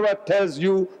Imam ever tells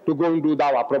you to go and do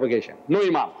dawah propagation. No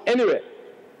Imam, anywhere.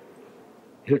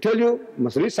 He'll tell you,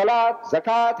 Masri, Salat,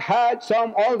 Zakat, Hajj,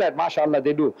 Saum, all that, mashallah,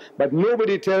 they do. But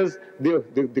nobody tells the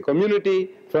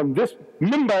community from this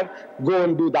mimbar, go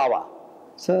and do dawah.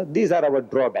 So these are our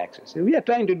drawbacks. So we are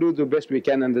trying to do the best we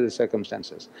can under the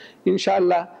circumstances.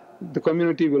 Inshallah, the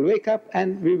community will wake up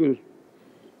and we will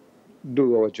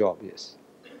do our job, yes.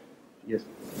 Yes.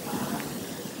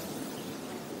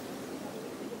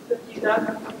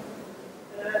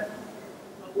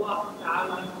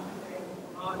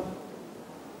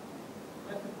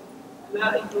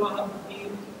 لا إكراه في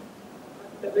الدين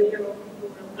قد تبين الرشد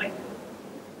من الغي.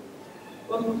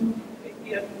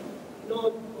 We have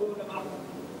known all about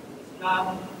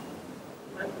Islam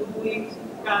and do we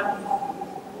can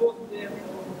quote them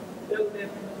or tell them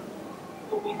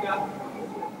to become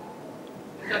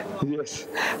Muslim? Yes.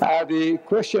 The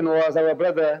question was, our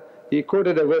brother, he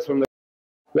quoted a verse from the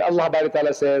where Allah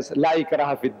Ta'ala says, La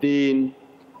ikraha fid deen.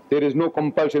 there is no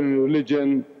compulsion in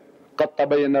religion. قَدْ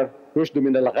تَبَيَّنَ الرُّشْدُ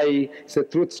مِنَ الْغَيِّ. So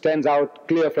truth stands out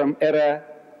clear from error.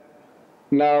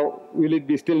 Now, will it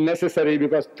be still necessary?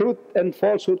 Because truth and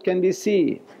falsehood can be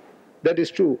seen. That is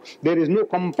true. There is no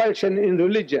compulsion in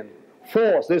religion.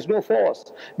 Force, there's no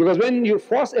force. Because when you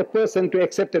force a person to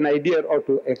accept an idea or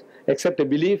to accept a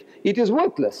belief, it is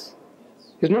worthless.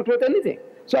 It's not worth anything.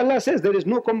 So Allah says there is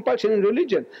no compulsion in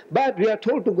religion. But we are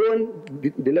told to go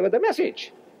and deliver the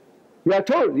message. We are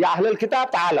told, Ya Ahlul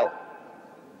Kitab ta'alaw.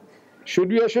 Should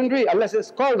we or shouldn't we? Allah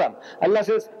says, call them. Allah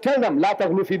says, tell them, La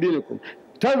taghlu fi dinikum.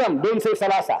 Tell them, don't say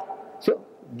salasa. So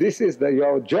this is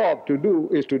your job to do,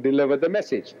 is to deliver the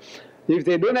message. If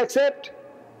they don't accept,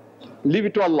 leave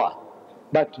it to Allah.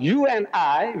 But you and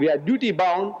I, we are duty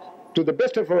bound to the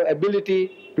best of our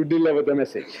ability to deliver the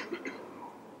message.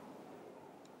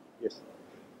 Yes.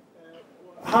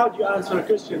 How do you answer a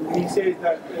Christian when he says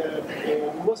that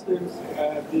Muslims,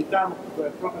 the time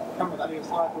of Prophet Muhammad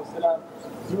والسلام,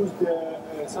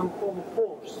 used some form of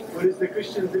force, whereas the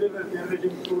Christians delivered their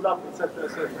religion through love, etc.,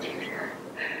 etc.?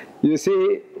 You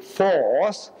see,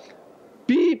 force,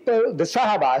 people, the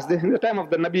Sahabas, in the time of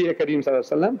the Nabi Kareem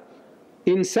Sallallahu Alaihi Wasallam,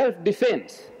 in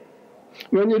self-defense,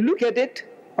 when you look at it,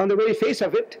 on the very face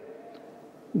of it,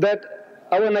 that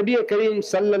our Nabi Kareem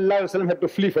Sallallahu Alaihi Wasallam had to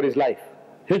flee for his life,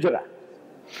 hijrah.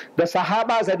 The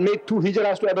Sahabas had made 2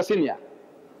 hijrahs to Abyssinia.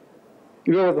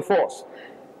 It was the force.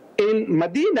 In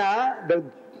Medina,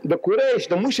 the Quraysh,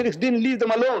 the Mushriks didn't leave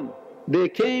them alone. They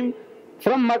came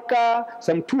from Makkah,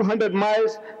 some 200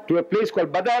 miles, to a place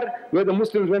called Badr, where the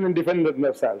Muslims went and defended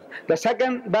themselves. The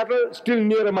second battle, still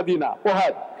near Medina,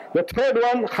 Uhud. The third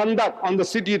one, Khandak, on the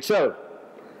city itself.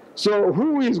 So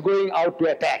who is going out to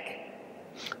attack?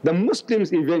 The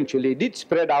Muslims eventually did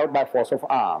spread out by force of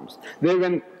arms. They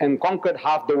went and conquered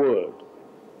half the world.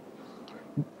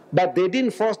 But they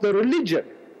didn't force the religion.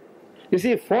 You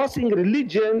see, forcing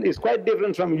religion is quite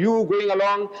different from you going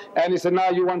along and you say, now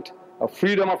you want a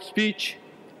freedom of speech.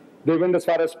 They went as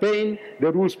far as Spain. They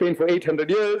ruled Spain for 800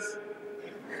 years.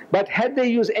 But had they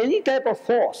used any type of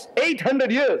force,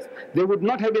 800 years, there would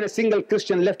not have been a single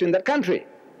Christian left in that country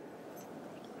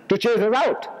to chase us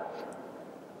out.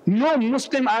 No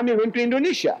Muslim army went to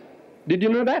Indonesia. Did you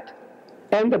know that?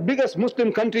 And the biggest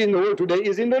Muslim country in the world today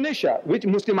is Indonesia. Which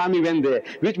Muslim army went there?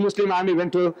 Which Muslim army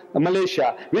went to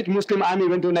Malaysia? Which Muslim army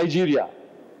went to Nigeria?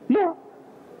 No.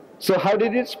 So how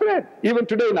did it spread? Even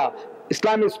today now,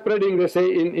 Islam is spreading, they say,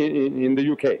 in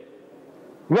the UK.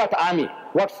 What army?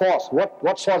 What force?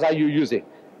 What source are you using?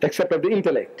 Except of the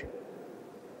intellect.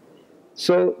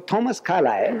 So Thomas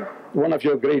Carlyle, one of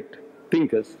your great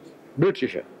thinkers,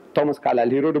 Britisher, Thomas Carlyle,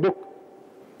 he wrote a book,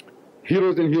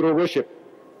 Heroes in Hero Worship,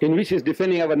 in which he's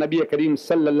defending our Nabi Kareem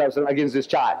Sallallahu Alaihi Wasallam against this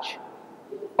charge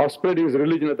of spreading his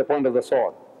religion at the point of the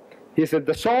sword. He said,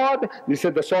 the sword, he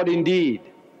said, the sword indeed,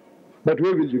 but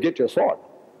where will you get your sword?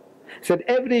 He said,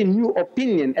 every new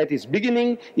opinion at its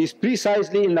beginning is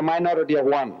precisely in the minority of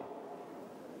one.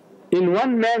 In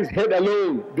one man's head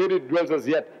alone, there it dwells as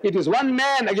yet. It is one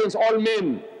man against all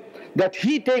men. That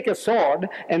he take a sword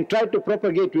and try to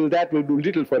propagate, that will do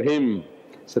little for him.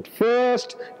 He said,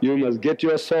 first you must get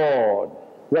your sword.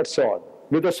 What sword?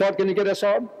 With a sword can you get a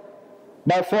sword?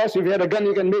 By force, if you had a gun,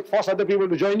 you can force other people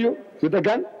to join you with a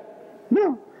gun?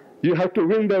 No. You have to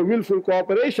win their willful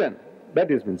cooperation. That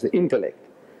is means the intellect.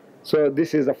 So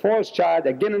this is a false charge.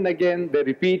 Again and again they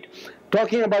repeat.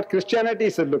 Talking about Christianity, he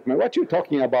said, look man, what you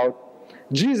talking about?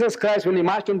 Jesus Christ, when he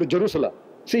marched into Jerusalem,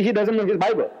 see, he doesn't know his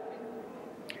Bible.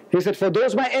 He said, for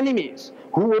those my enemies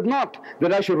who would not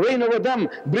that I should reign over them,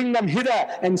 bring them hither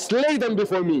and slay them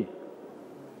before me.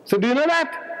 So do you know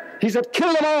that? He said,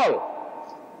 kill them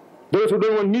all. Those who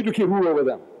don't want me to rule over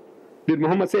them. Did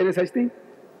Muhammad say any such thing?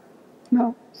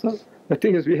 No. So the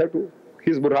thing is, we have to,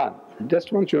 his Burhan.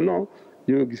 Just once you know,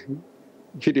 you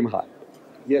hit him hard.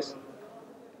 Yes.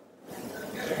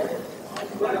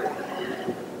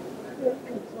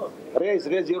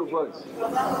 Raise your voice.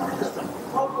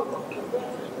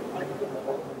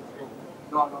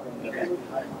 No.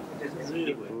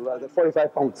 The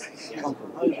 45 pounds.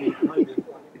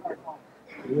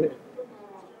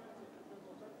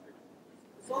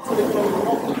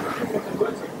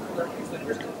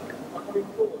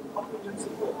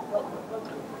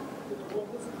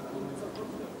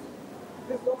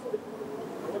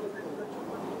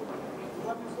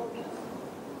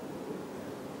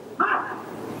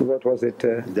 What was it?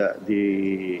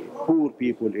 The poor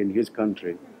people in his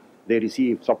country, they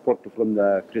receive support from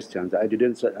the Christians. They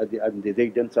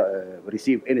didn't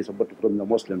receive any support from the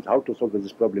Muslims. How to solve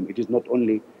this problem? It is not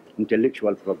only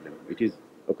intellectual problem, it is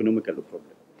economical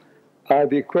problem.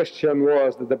 The question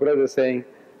was that the brother saying,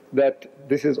 that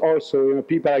this is also,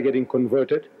 people are getting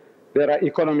converted. There are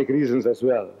economic reasons as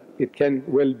well. It can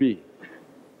well be.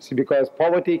 See, because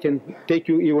poverty can take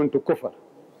you even to kufr.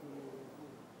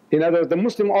 In other words, the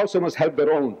Muslim also must help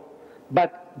their own.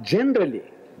 But generally,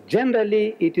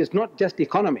 it is not just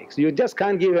economics. You just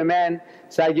can't give a man,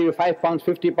 say, I give you £5,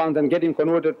 £50 and get him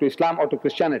converted to Islam or to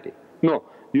Christianity. No,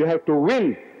 you have to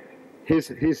win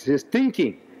his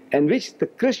thinking, and which the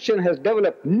Christian has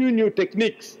developed new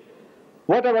techniques.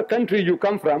 Whatever country you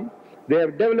come from, they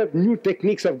have developed new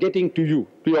techniques of getting to you,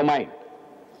 to your mind.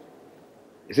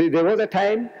 You see, there was a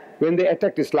time when they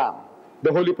attacked Islam,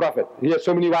 the Holy Prophet. He had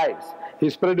so many wives. He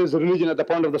spread his religion at the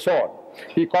point of the sword.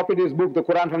 He copied his book, the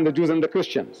Quran, from the Jews and the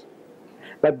Christians.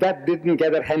 But that didn't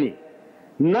gather any.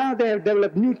 Now they have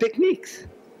developed new techniques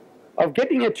of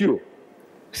getting at you.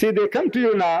 See, they come to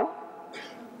you now.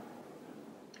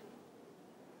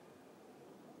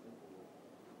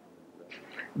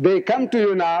 They come to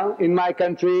you now in my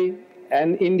country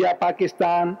and India,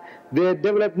 Pakistan. They have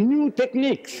developed new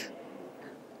techniques.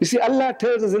 You see, Allah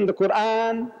tells us in the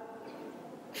Quran,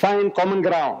 find common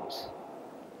grounds.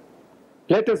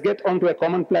 Let us get onto a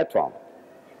common platform.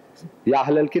 Ya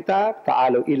Ahlal Kitab,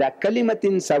 ta'alu ila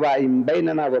kalimatin sawa'im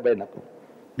baynana wa baynakum.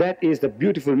 That is the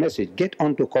beautiful message. Get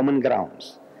onto common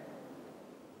grounds,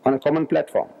 on a common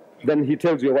platform. Then he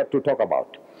tells you what to talk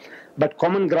about. But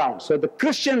common ground. So the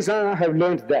Christians have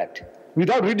learned that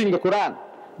without reading the Quran,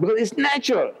 because it's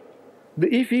natural.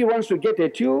 If he wants to get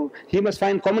at you, he must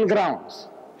find common grounds.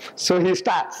 So he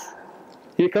starts.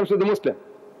 He comes to the Muslim.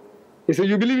 He says,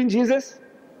 you believe in Jesus?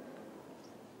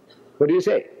 What do you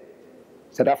say?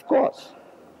 He said, of course.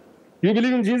 You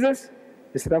believe in Jesus?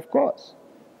 He said, of course.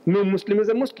 No Muslim is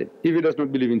a Muslim if he does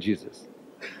not believe in Jesus.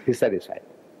 He's satisfied.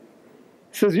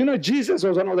 He says, Jesus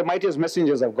was one of the mightiest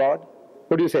messengers of God.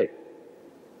 What do you say?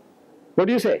 What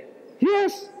do you say?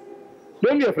 Yes.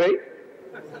 Don't be afraid.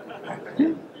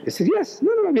 He said, yes.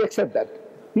 No, we accept that.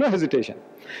 No hesitation.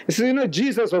 He says,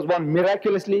 Jesus was born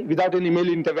miraculously without any male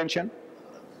intervention.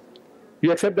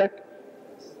 You accept that?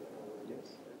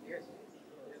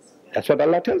 That's what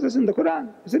Allah tells us in the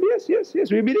Quran. He said,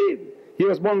 yes, we believe. He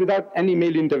was born without any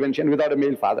male intervention, without a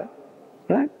male father.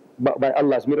 Right? But by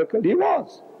Allah's miracle, he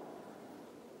was.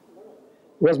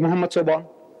 Was Muhammad so born?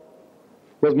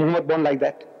 Was Muhammad born like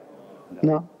that?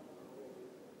 No.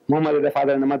 Muhammad had a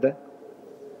father and a mother.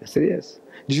 He said, yes.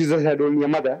 Jesus had only a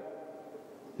mother.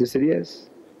 He said, yes.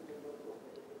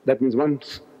 That means 1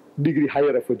 degree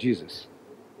higher for Jesus.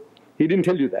 He didn't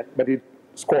tell you that, but he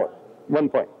scored 1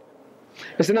 point.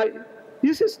 He said, now,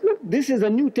 he says, look, this is a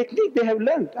new technique they have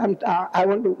learned. I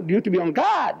want you to be on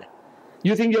guard.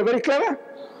 You think you're very clever?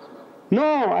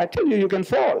 No, I tell you, you can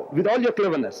fall with all your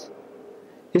cleverness.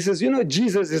 He says,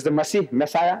 Jesus is the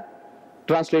Messiah,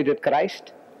 translated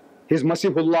Christ. He's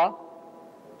Masihullah.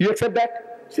 You accept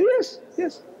that? Say,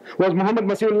 yes. Was Muhammad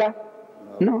Masihullah?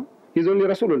 No, he's only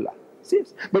Rasulullah.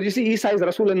 Yes. But you see, Isa is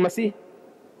Rasul and Masih.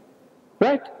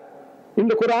 Right? In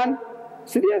the Quran,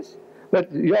 say yes. But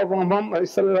your Muhammad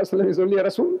is only a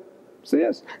Rasul. Say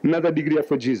yes. Another degree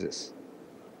for Jesus.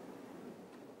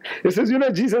 He says,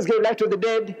 Jesus gave life to the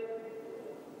dead.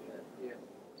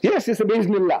 Yes, it's a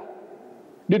Bismillah.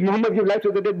 Did Muhammad give life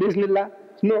to the dead? Bismillah?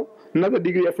 No. Another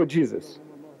degree for Jesus.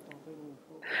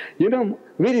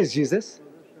 Where is Jesus?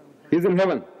 He's in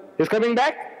heaven. He's coming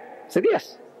back? Said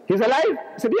yes. He's alive?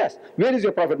 Said yes. Where is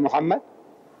your Prophet Muhammad?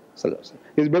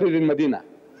 He's buried in Medina.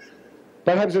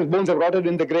 Perhaps his bones have rotted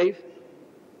in the grave.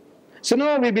 So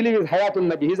no, we believe he's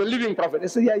Hayatul Nabi. He's a living Prophet. He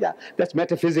said, yeah, that's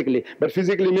metaphysically. But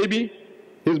physically, maybe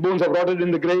his bones have rotted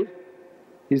in the grave.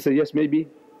 He said, yes, maybe.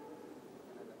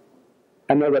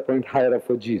 Another point higher up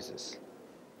for Jesus.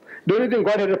 Don't you think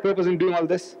God had a purpose in doing all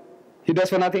this? He does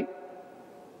for nothing.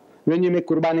 When you make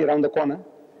Qurbani around the corner,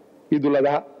 Eidul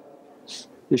Adha,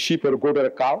 a sheep or a goat or a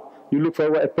cow, you look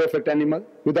for a perfect animal,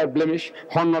 without blemish,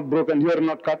 horn not broken, ear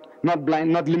not cut, not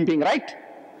blind, not limping, right?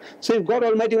 So if God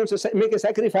Almighty wants to make a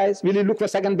sacrifice, will He look for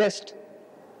second best?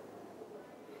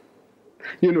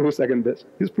 You know who's second best?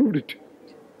 He's proved it.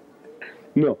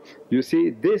 No. You see,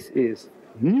 this is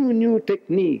new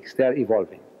techniques that are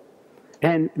evolving.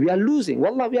 And we are losing.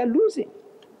 Wallah, we are losing.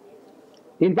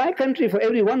 In my country, for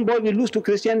every 1 boy we lose to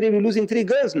Christianity, we're losing 3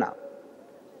 girls now.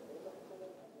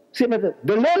 See, but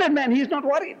the learned man, he's not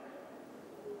worried.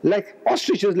 Like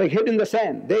ostriches, like head in the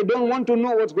sand. They don't want to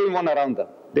know what's going on around them.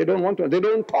 They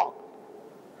don't talk.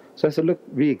 So I said, look,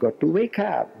 we got to wake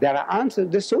up. There are answers.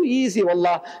 They're so easy,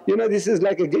 wallah. This is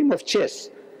like a game of chess.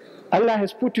 Allah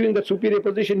has put you in that superior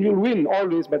position. You'll win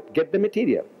always, but get the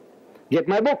material. Get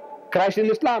my book, Christ in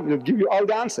Islam. It'll give you all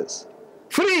the answers.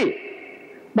 Free!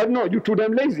 But no, you're too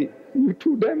damn lazy. You're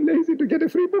too damn lazy to get a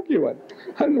free book even.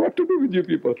 And what to do with you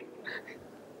people?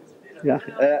 Yeah.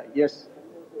 Yes.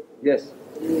 Yes.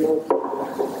 In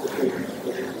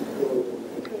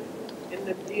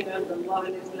the Deen and Allah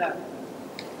and Islam,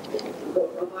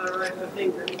 am I right to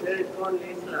think that there is only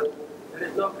Islam? There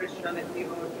is no Christianity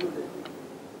or Judaism.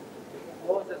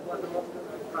 Moses was a Muslim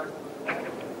and Christ was a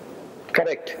Muslim.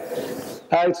 Correct.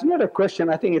 It's not a question,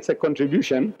 I think it's a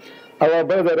contribution. Our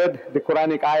brother read the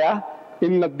Quranic ayah,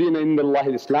 Inna ad-Deena inda Allah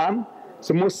Islam.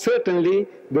 So most certainly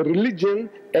the religion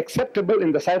acceptable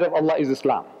in the sight of Allah is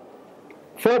Islam.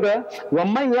 Further,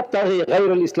 وَمَنْ يَبْتَغِي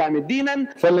غَيْرَ الْإِسْلَامِ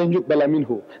دِينًا فَلَنْ يُقْبَلَ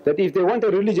مِنْهُ. That if they want a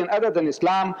religion other than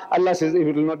Islam, Allah says it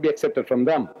will not be accepted from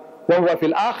them. وَهُوَ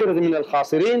فِي الْآخِرَةِ مِنَ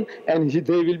الْخَاسِرِينَ. And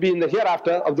they will be in the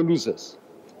hereafter of the losers.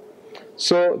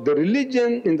 So the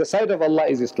religion in the sight of Allah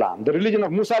is Islam. The religion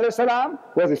of Musa alayhi salam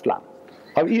was Islam.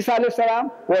 Of Isa alayhi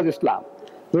salam was Islam.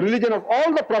 The religion of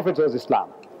all the prophets was Islam.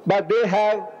 But they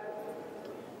have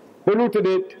polluted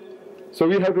it. So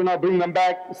we have to now bring them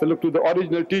back. So look to the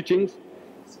original teachings,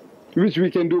 which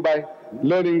we can do by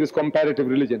learning this comparative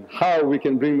religion, how we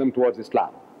can bring them towards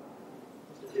Islam.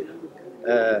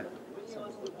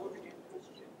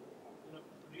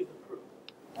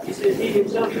 He says he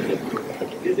himself is a proof.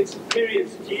 He has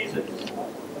experienced Jesus.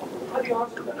 How do you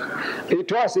answer that?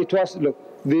 It was, look,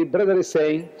 the brother is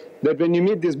saying that when you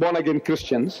meet these born-again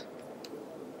Christians,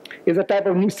 it's a type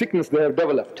of new sickness they have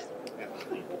developed.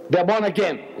 They're born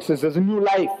again. He says there's a new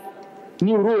life,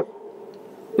 new ruh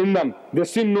in them. They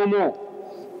sin no more.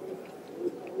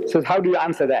 He says, how do you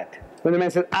answer that? When the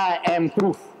man says, I am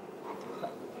proof.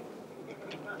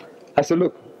 I said,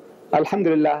 look,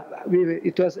 Alhamdulillah,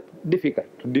 it was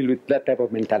difficult to deal with that type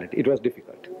of mentality. It was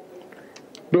difficult.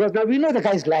 Because now we know the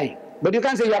guy is lying, but you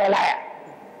can't say you're a liar.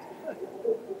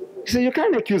 He says, you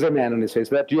can't accuse a man on his face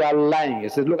that you are lying. He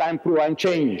says, look, I'm proof, I'm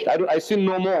changed. I sin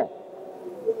no more.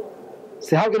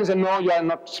 So how can you say, no, you are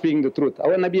not speaking the truth?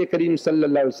 Our Nabi Kareem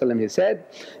sallallahu alaihi wasallam, he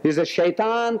said,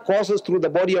 shaitan courses through the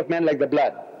body of man like the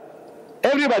blood.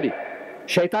 Everybody.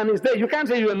 Shaitan is there. You can't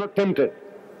say you are not tempted.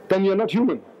 Then you are not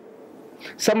human.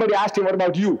 Somebody asked him, what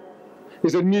about you? He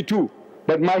said, me too.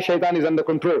 But my shaitan is under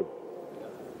control.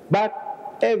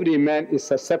 But every man is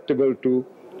susceptible to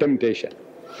temptation.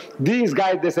 These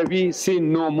guys, they say, we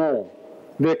sin no more.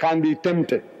 They can't be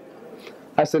tempted.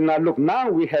 I said, now look, now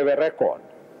we have a record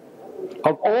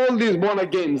of all these born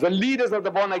agains, the leaders of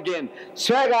the born again.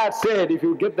 Swaggart said, if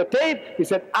you get the tape, he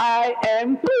said, I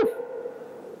am proof.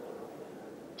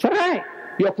 So right,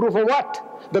 you are proof of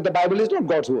what? That the Bible is not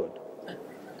God's word.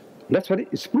 That's what it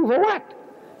is. Proof of what?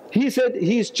 He said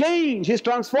he's changed, he's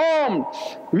transformed.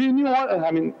 We knew all,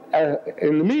 in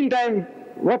the meantime,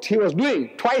 what he was doing.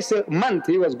 Twice a month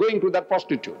he was going to that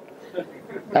prostitute.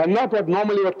 And not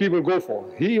what people go for.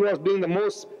 He was doing the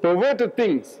most perverted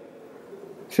things.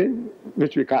 See,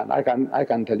 which we can't. I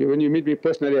can't tell you. When you meet me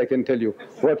personally, I can tell you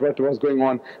what was going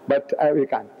on, but we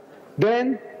can't.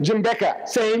 Then Jim Becker,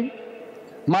 same.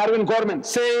 Marvin Gorman,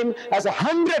 same. As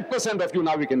 100% of you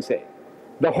now we can say.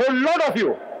 The whole lot of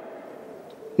you.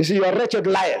 You see, you are wretched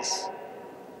liars.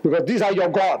 Because these are your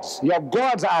gods. Your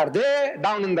gods are there,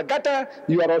 down in the gutter.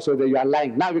 You are also there. You are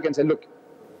lying. Now we can say, look,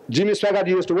 Jimmy Swaggart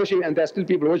used to worship, and there are still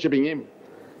people worshipping him.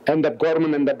 And that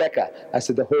Gorman and the Becker. I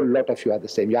said, the whole lot of you are the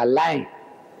same. You are lying.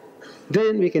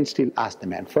 Then we can still ask the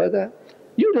man further,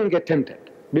 you don't get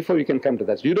tempted. Before you can come to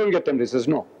that, you don't get tempted. He says,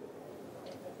 no.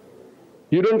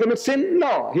 You don't commit sin?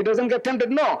 No. He doesn't get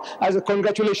tempted? No. I said,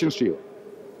 congratulations to you.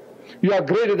 You are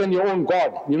greater than your own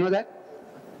God. You know that?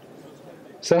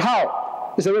 So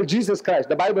how? He said, well, Jesus Christ,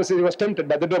 the Bible says he was tempted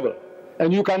by the devil.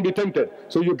 And you can't be tempted.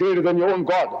 So you're greater than your own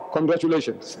God.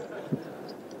 Congratulations.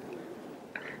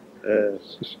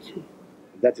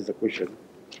 That is a question.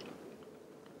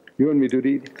 You want me to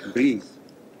read? Please.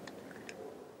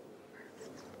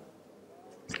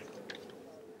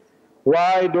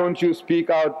 Why don't you speak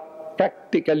out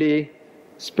practically,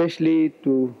 especially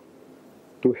to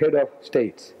head of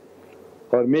states?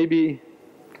 Or maybe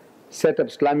set up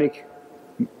Islamic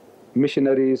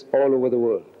missionaries all over the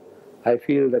world. I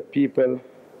feel that people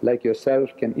like yourself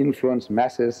can influence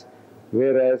masses,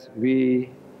 whereas we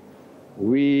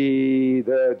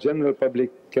the general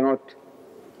public cannot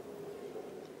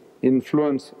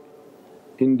influence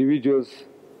individuals,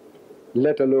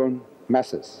 let alone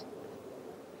masses.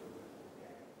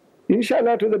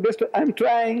 Inshallah, to the best, I'm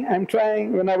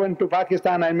trying. When I went to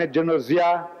Pakistan, I met General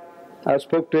Zia, I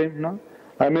spoke to him,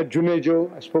 I met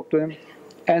Junejo, I spoke to him.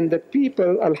 And the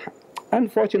people,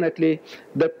 unfortunately,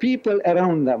 the people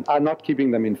around them are not keeping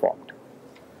them informed.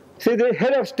 See, the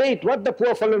head of state, what the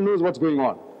poor fellow knows what's going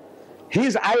on.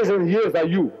 His eyes and ears are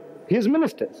you. his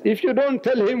ministers. If you don't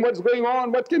tell him what's going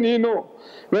on, what can he know?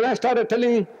 When I started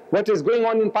telling what is going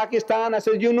on in Pakistan, I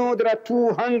said, you know, there are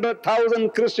 200,000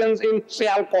 Christians in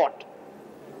Sialkot,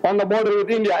 on the border with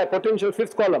India, a potential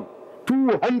fifth column.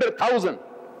 200,000.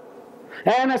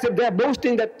 And I said, they are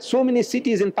boasting that so many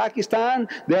cities in Pakistan,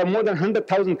 there are more than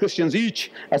 100,000 Christians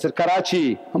each. I said,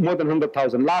 Karachi, more than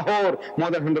 100,000. Lahore, more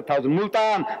than 100,000.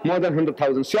 Multan, more than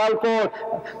 100,000. Sialkot,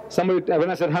 somebody, when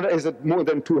I said 100, he said more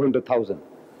than 200,000.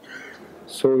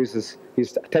 So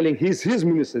he's telling his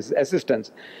ministers, his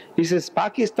assistants, he says,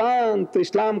 Pakistan, to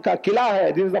Islam ka kila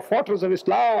hai, this is the fortress of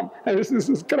Islam. And this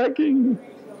is cracking.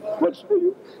 What's for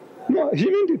you? No, he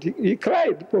meant it. He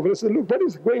cried. The Prophet said, look, what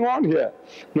is going on here?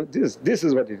 No, this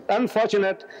is what it is.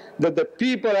 Unfortunate that the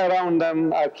people around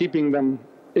them are keeping them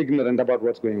ignorant about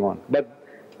what's going on. But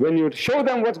when you show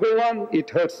them what's going on, it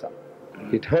hurts them.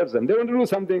 It hurts them. They want to do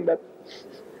something, but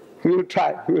we will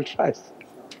try. We will try.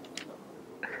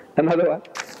 Another one.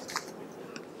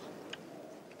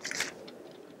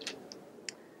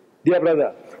 Dear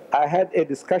brother, I had a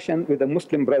discussion with a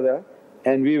Muslim brother,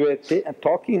 and we were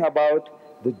talking about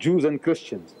the Jews and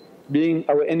Christians being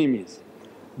our enemies.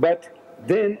 But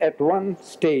then at one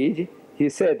stage he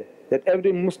said that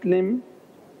every Muslim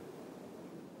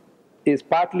is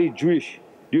partly Jewish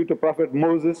due to Prophet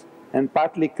Moses and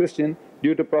partly Christian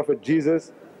due to Prophet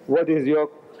Jesus. What is your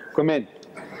comment?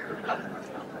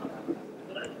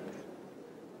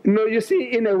 No, you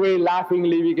see, in a way,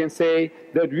 laughingly, we can say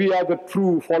that we are the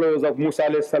true followers of Musa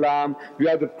alayhi salam, we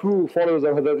are the true followers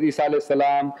of Hazrat Isa alayhi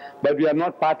salam, but we are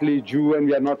not partly Jew and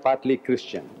we are not partly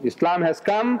Christian. Islam has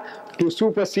come to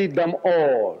supersede them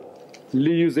all.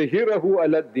 لِيُزْهِرَهُ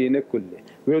عَلَى الدِّينِ كُلِّهِ.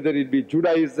 Whether it be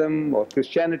Judaism or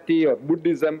Christianity or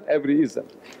Buddhism, every ism.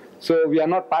 So we are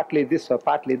not partly this or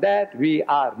partly that, we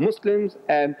are Muslims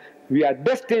and we are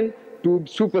destined to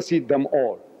supersede them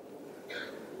all.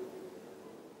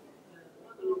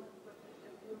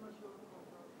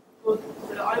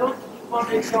 I want to give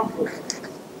one example.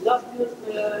 Last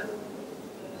year,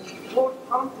 fourth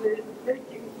country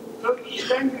taking Turkish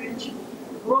language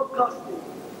broadcasting,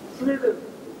 Sweden,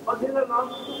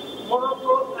 Netherlands,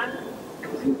 Morocco, and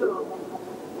Switzerland.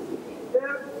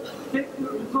 There, take the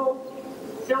result,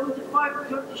 75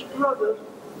 Turkish brothers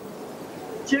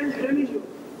changed religion.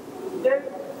 They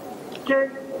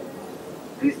became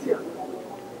Christian.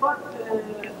 But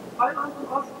I want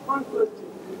to ask one question.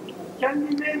 Can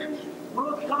we make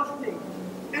broadcasting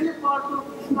any part of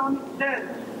Islamic land?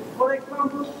 For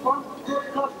example, one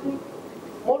broadcasting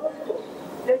Morocco,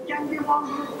 there can be one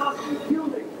broadcasting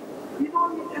building. We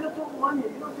don't need a lot of money,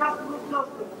 you know, just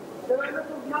broadcasting. There are a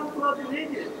lot of young brother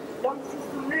ladies, young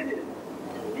sister ladies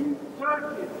in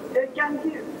Turkey, they can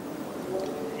give.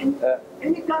 In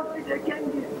any country they can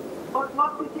give. But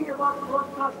what do you think about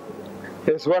broadcasting?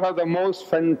 It's one of the most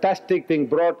fantastic things,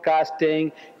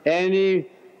 broadcasting, any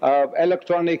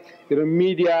electronic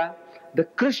media. The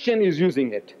Christian is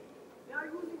using it.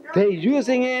 They're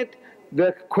using it.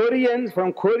 The Koreans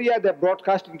from Korea, they're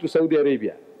broadcasting to Saudi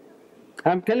Arabia.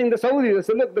 I'm telling the Saudis, I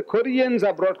said, look, the Koreans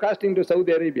are broadcasting to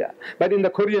Saudi Arabia, but in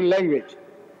the Korean language.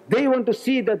 They want to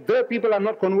see that their people are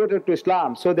not converted to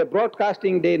Islam, so they're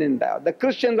broadcasting day in and day out. The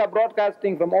Christians are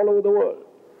broadcasting from all over the world,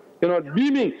 you know,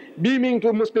 beaming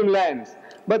to Muslim lands.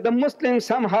 But the Muslims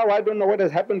somehow, I don't know what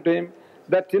has happened to him,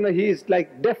 that, you know, he is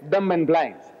like deaf, dumb and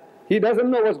blind. He doesn't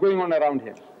know what's going on around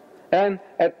him. And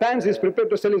at times he's prepared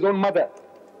to sell his own mother.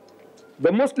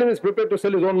 The Muslim is prepared to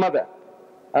sell his own mother.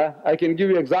 I can give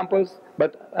you examples,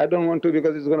 but I don't want to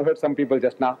because it's going to hurt some people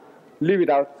just now. Leave it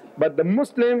out. But the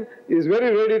Muslim is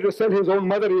very ready to sell his own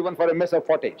mother even for a mess of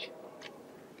pottage.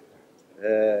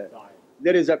 There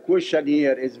is a question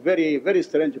here, it's very, very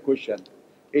strange question.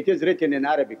 It is written in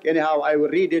Arabic. Anyhow, I will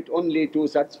read it only to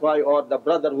satisfy or the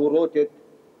brother who wrote it,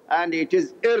 and it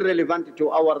is irrelevant to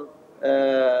our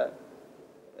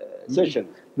session.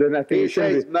 He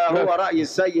says, ما هو رأي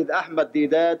السيد أحمد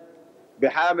ديدات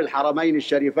بحامل حرمين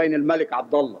الشريفين الملك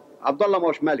عبد الله. عبد الله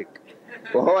مش ملك،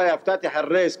 وهو يفتتح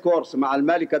الريس كورس مع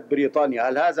الملكة بريطانيا.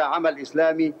 هل هذا عمل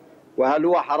إسلامي؟ وهل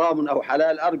هو حرام أو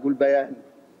حلال؟ أرجو البيان.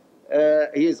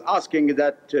 He is asking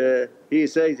that he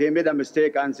says he made a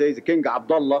mistake and says King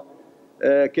Abdullah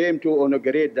came to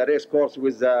inaugurate the race course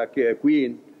with the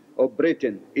Queen of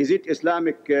Britain. Is it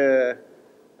Islamic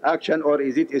action or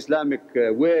is it Islamic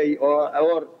way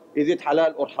or is it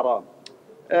halal or haram?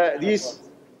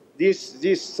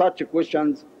 These such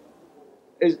questions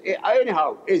is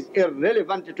anyhow is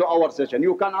irrelevant to our session.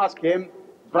 You can ask him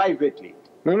privately.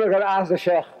 No, no, gotta ask the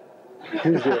Sheikh.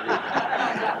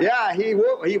 Yeah,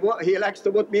 he likes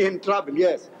to put me in trouble,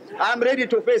 yes. I'm ready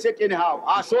to face it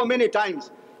anyhow. So many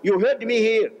times. You heard me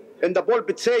here. in the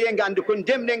pulpit saying and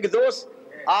condemning those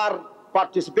are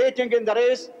participating in the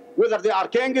race, whether they are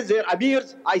kings, they are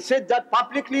amirs. I said that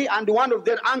publicly, and one of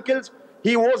their uncles,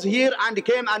 he was here and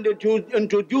came and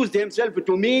introduced himself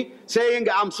to me, saying,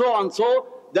 I'm so and so,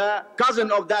 the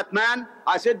cousin of that man.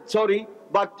 I said, sorry,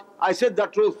 but I said the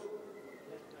truth.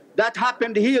 That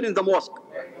happened here in the mosque.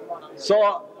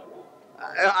 So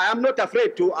I am not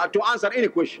afraid to answer any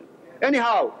question.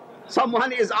 Anyhow,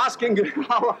 someone is asking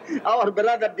our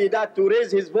brother Deedat to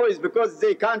raise his voice because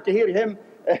they can't hear him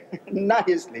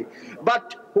nicely.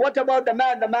 But what about the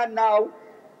man? The man now,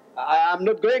 I am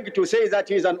not going to say that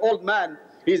he's an old man.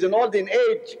 He's an old in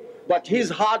age, but his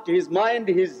heart, his mind,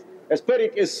 his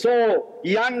spirit is so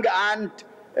young and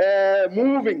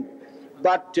moving.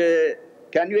 But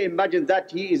can you imagine that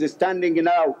he is standing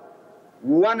now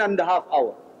 1.5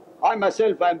 hours? I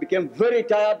myself, I became very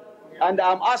tired, and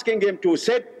I'm asking him to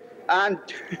sit, and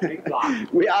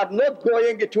we are not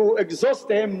going to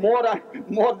exhaust him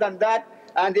more than that.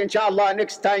 And inshallah,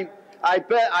 next time, I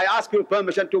ask your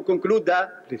permission to conclude the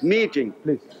meeting.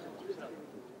 Please.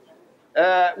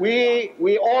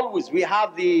 We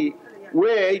have the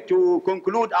way to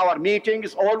conclude our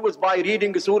meetings always by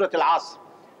reading Surah Al-Asr.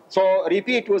 So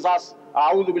repeat with us.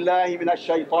 أعوذ بالله من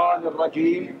الشيطان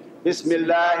الرجيم بسم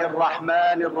الله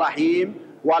الرحمن الرحيم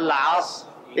والعصر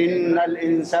إن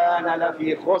الإنسان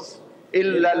لفي خسر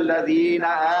إلا الذين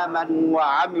آمنوا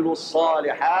وعملوا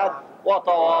الصالحات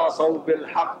وتواصوا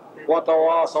بالحق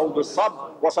وتواصوا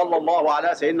بالصبر وصلى الله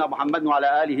على سيدنا محمد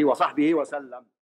وعلى آله وصحبه وسلم.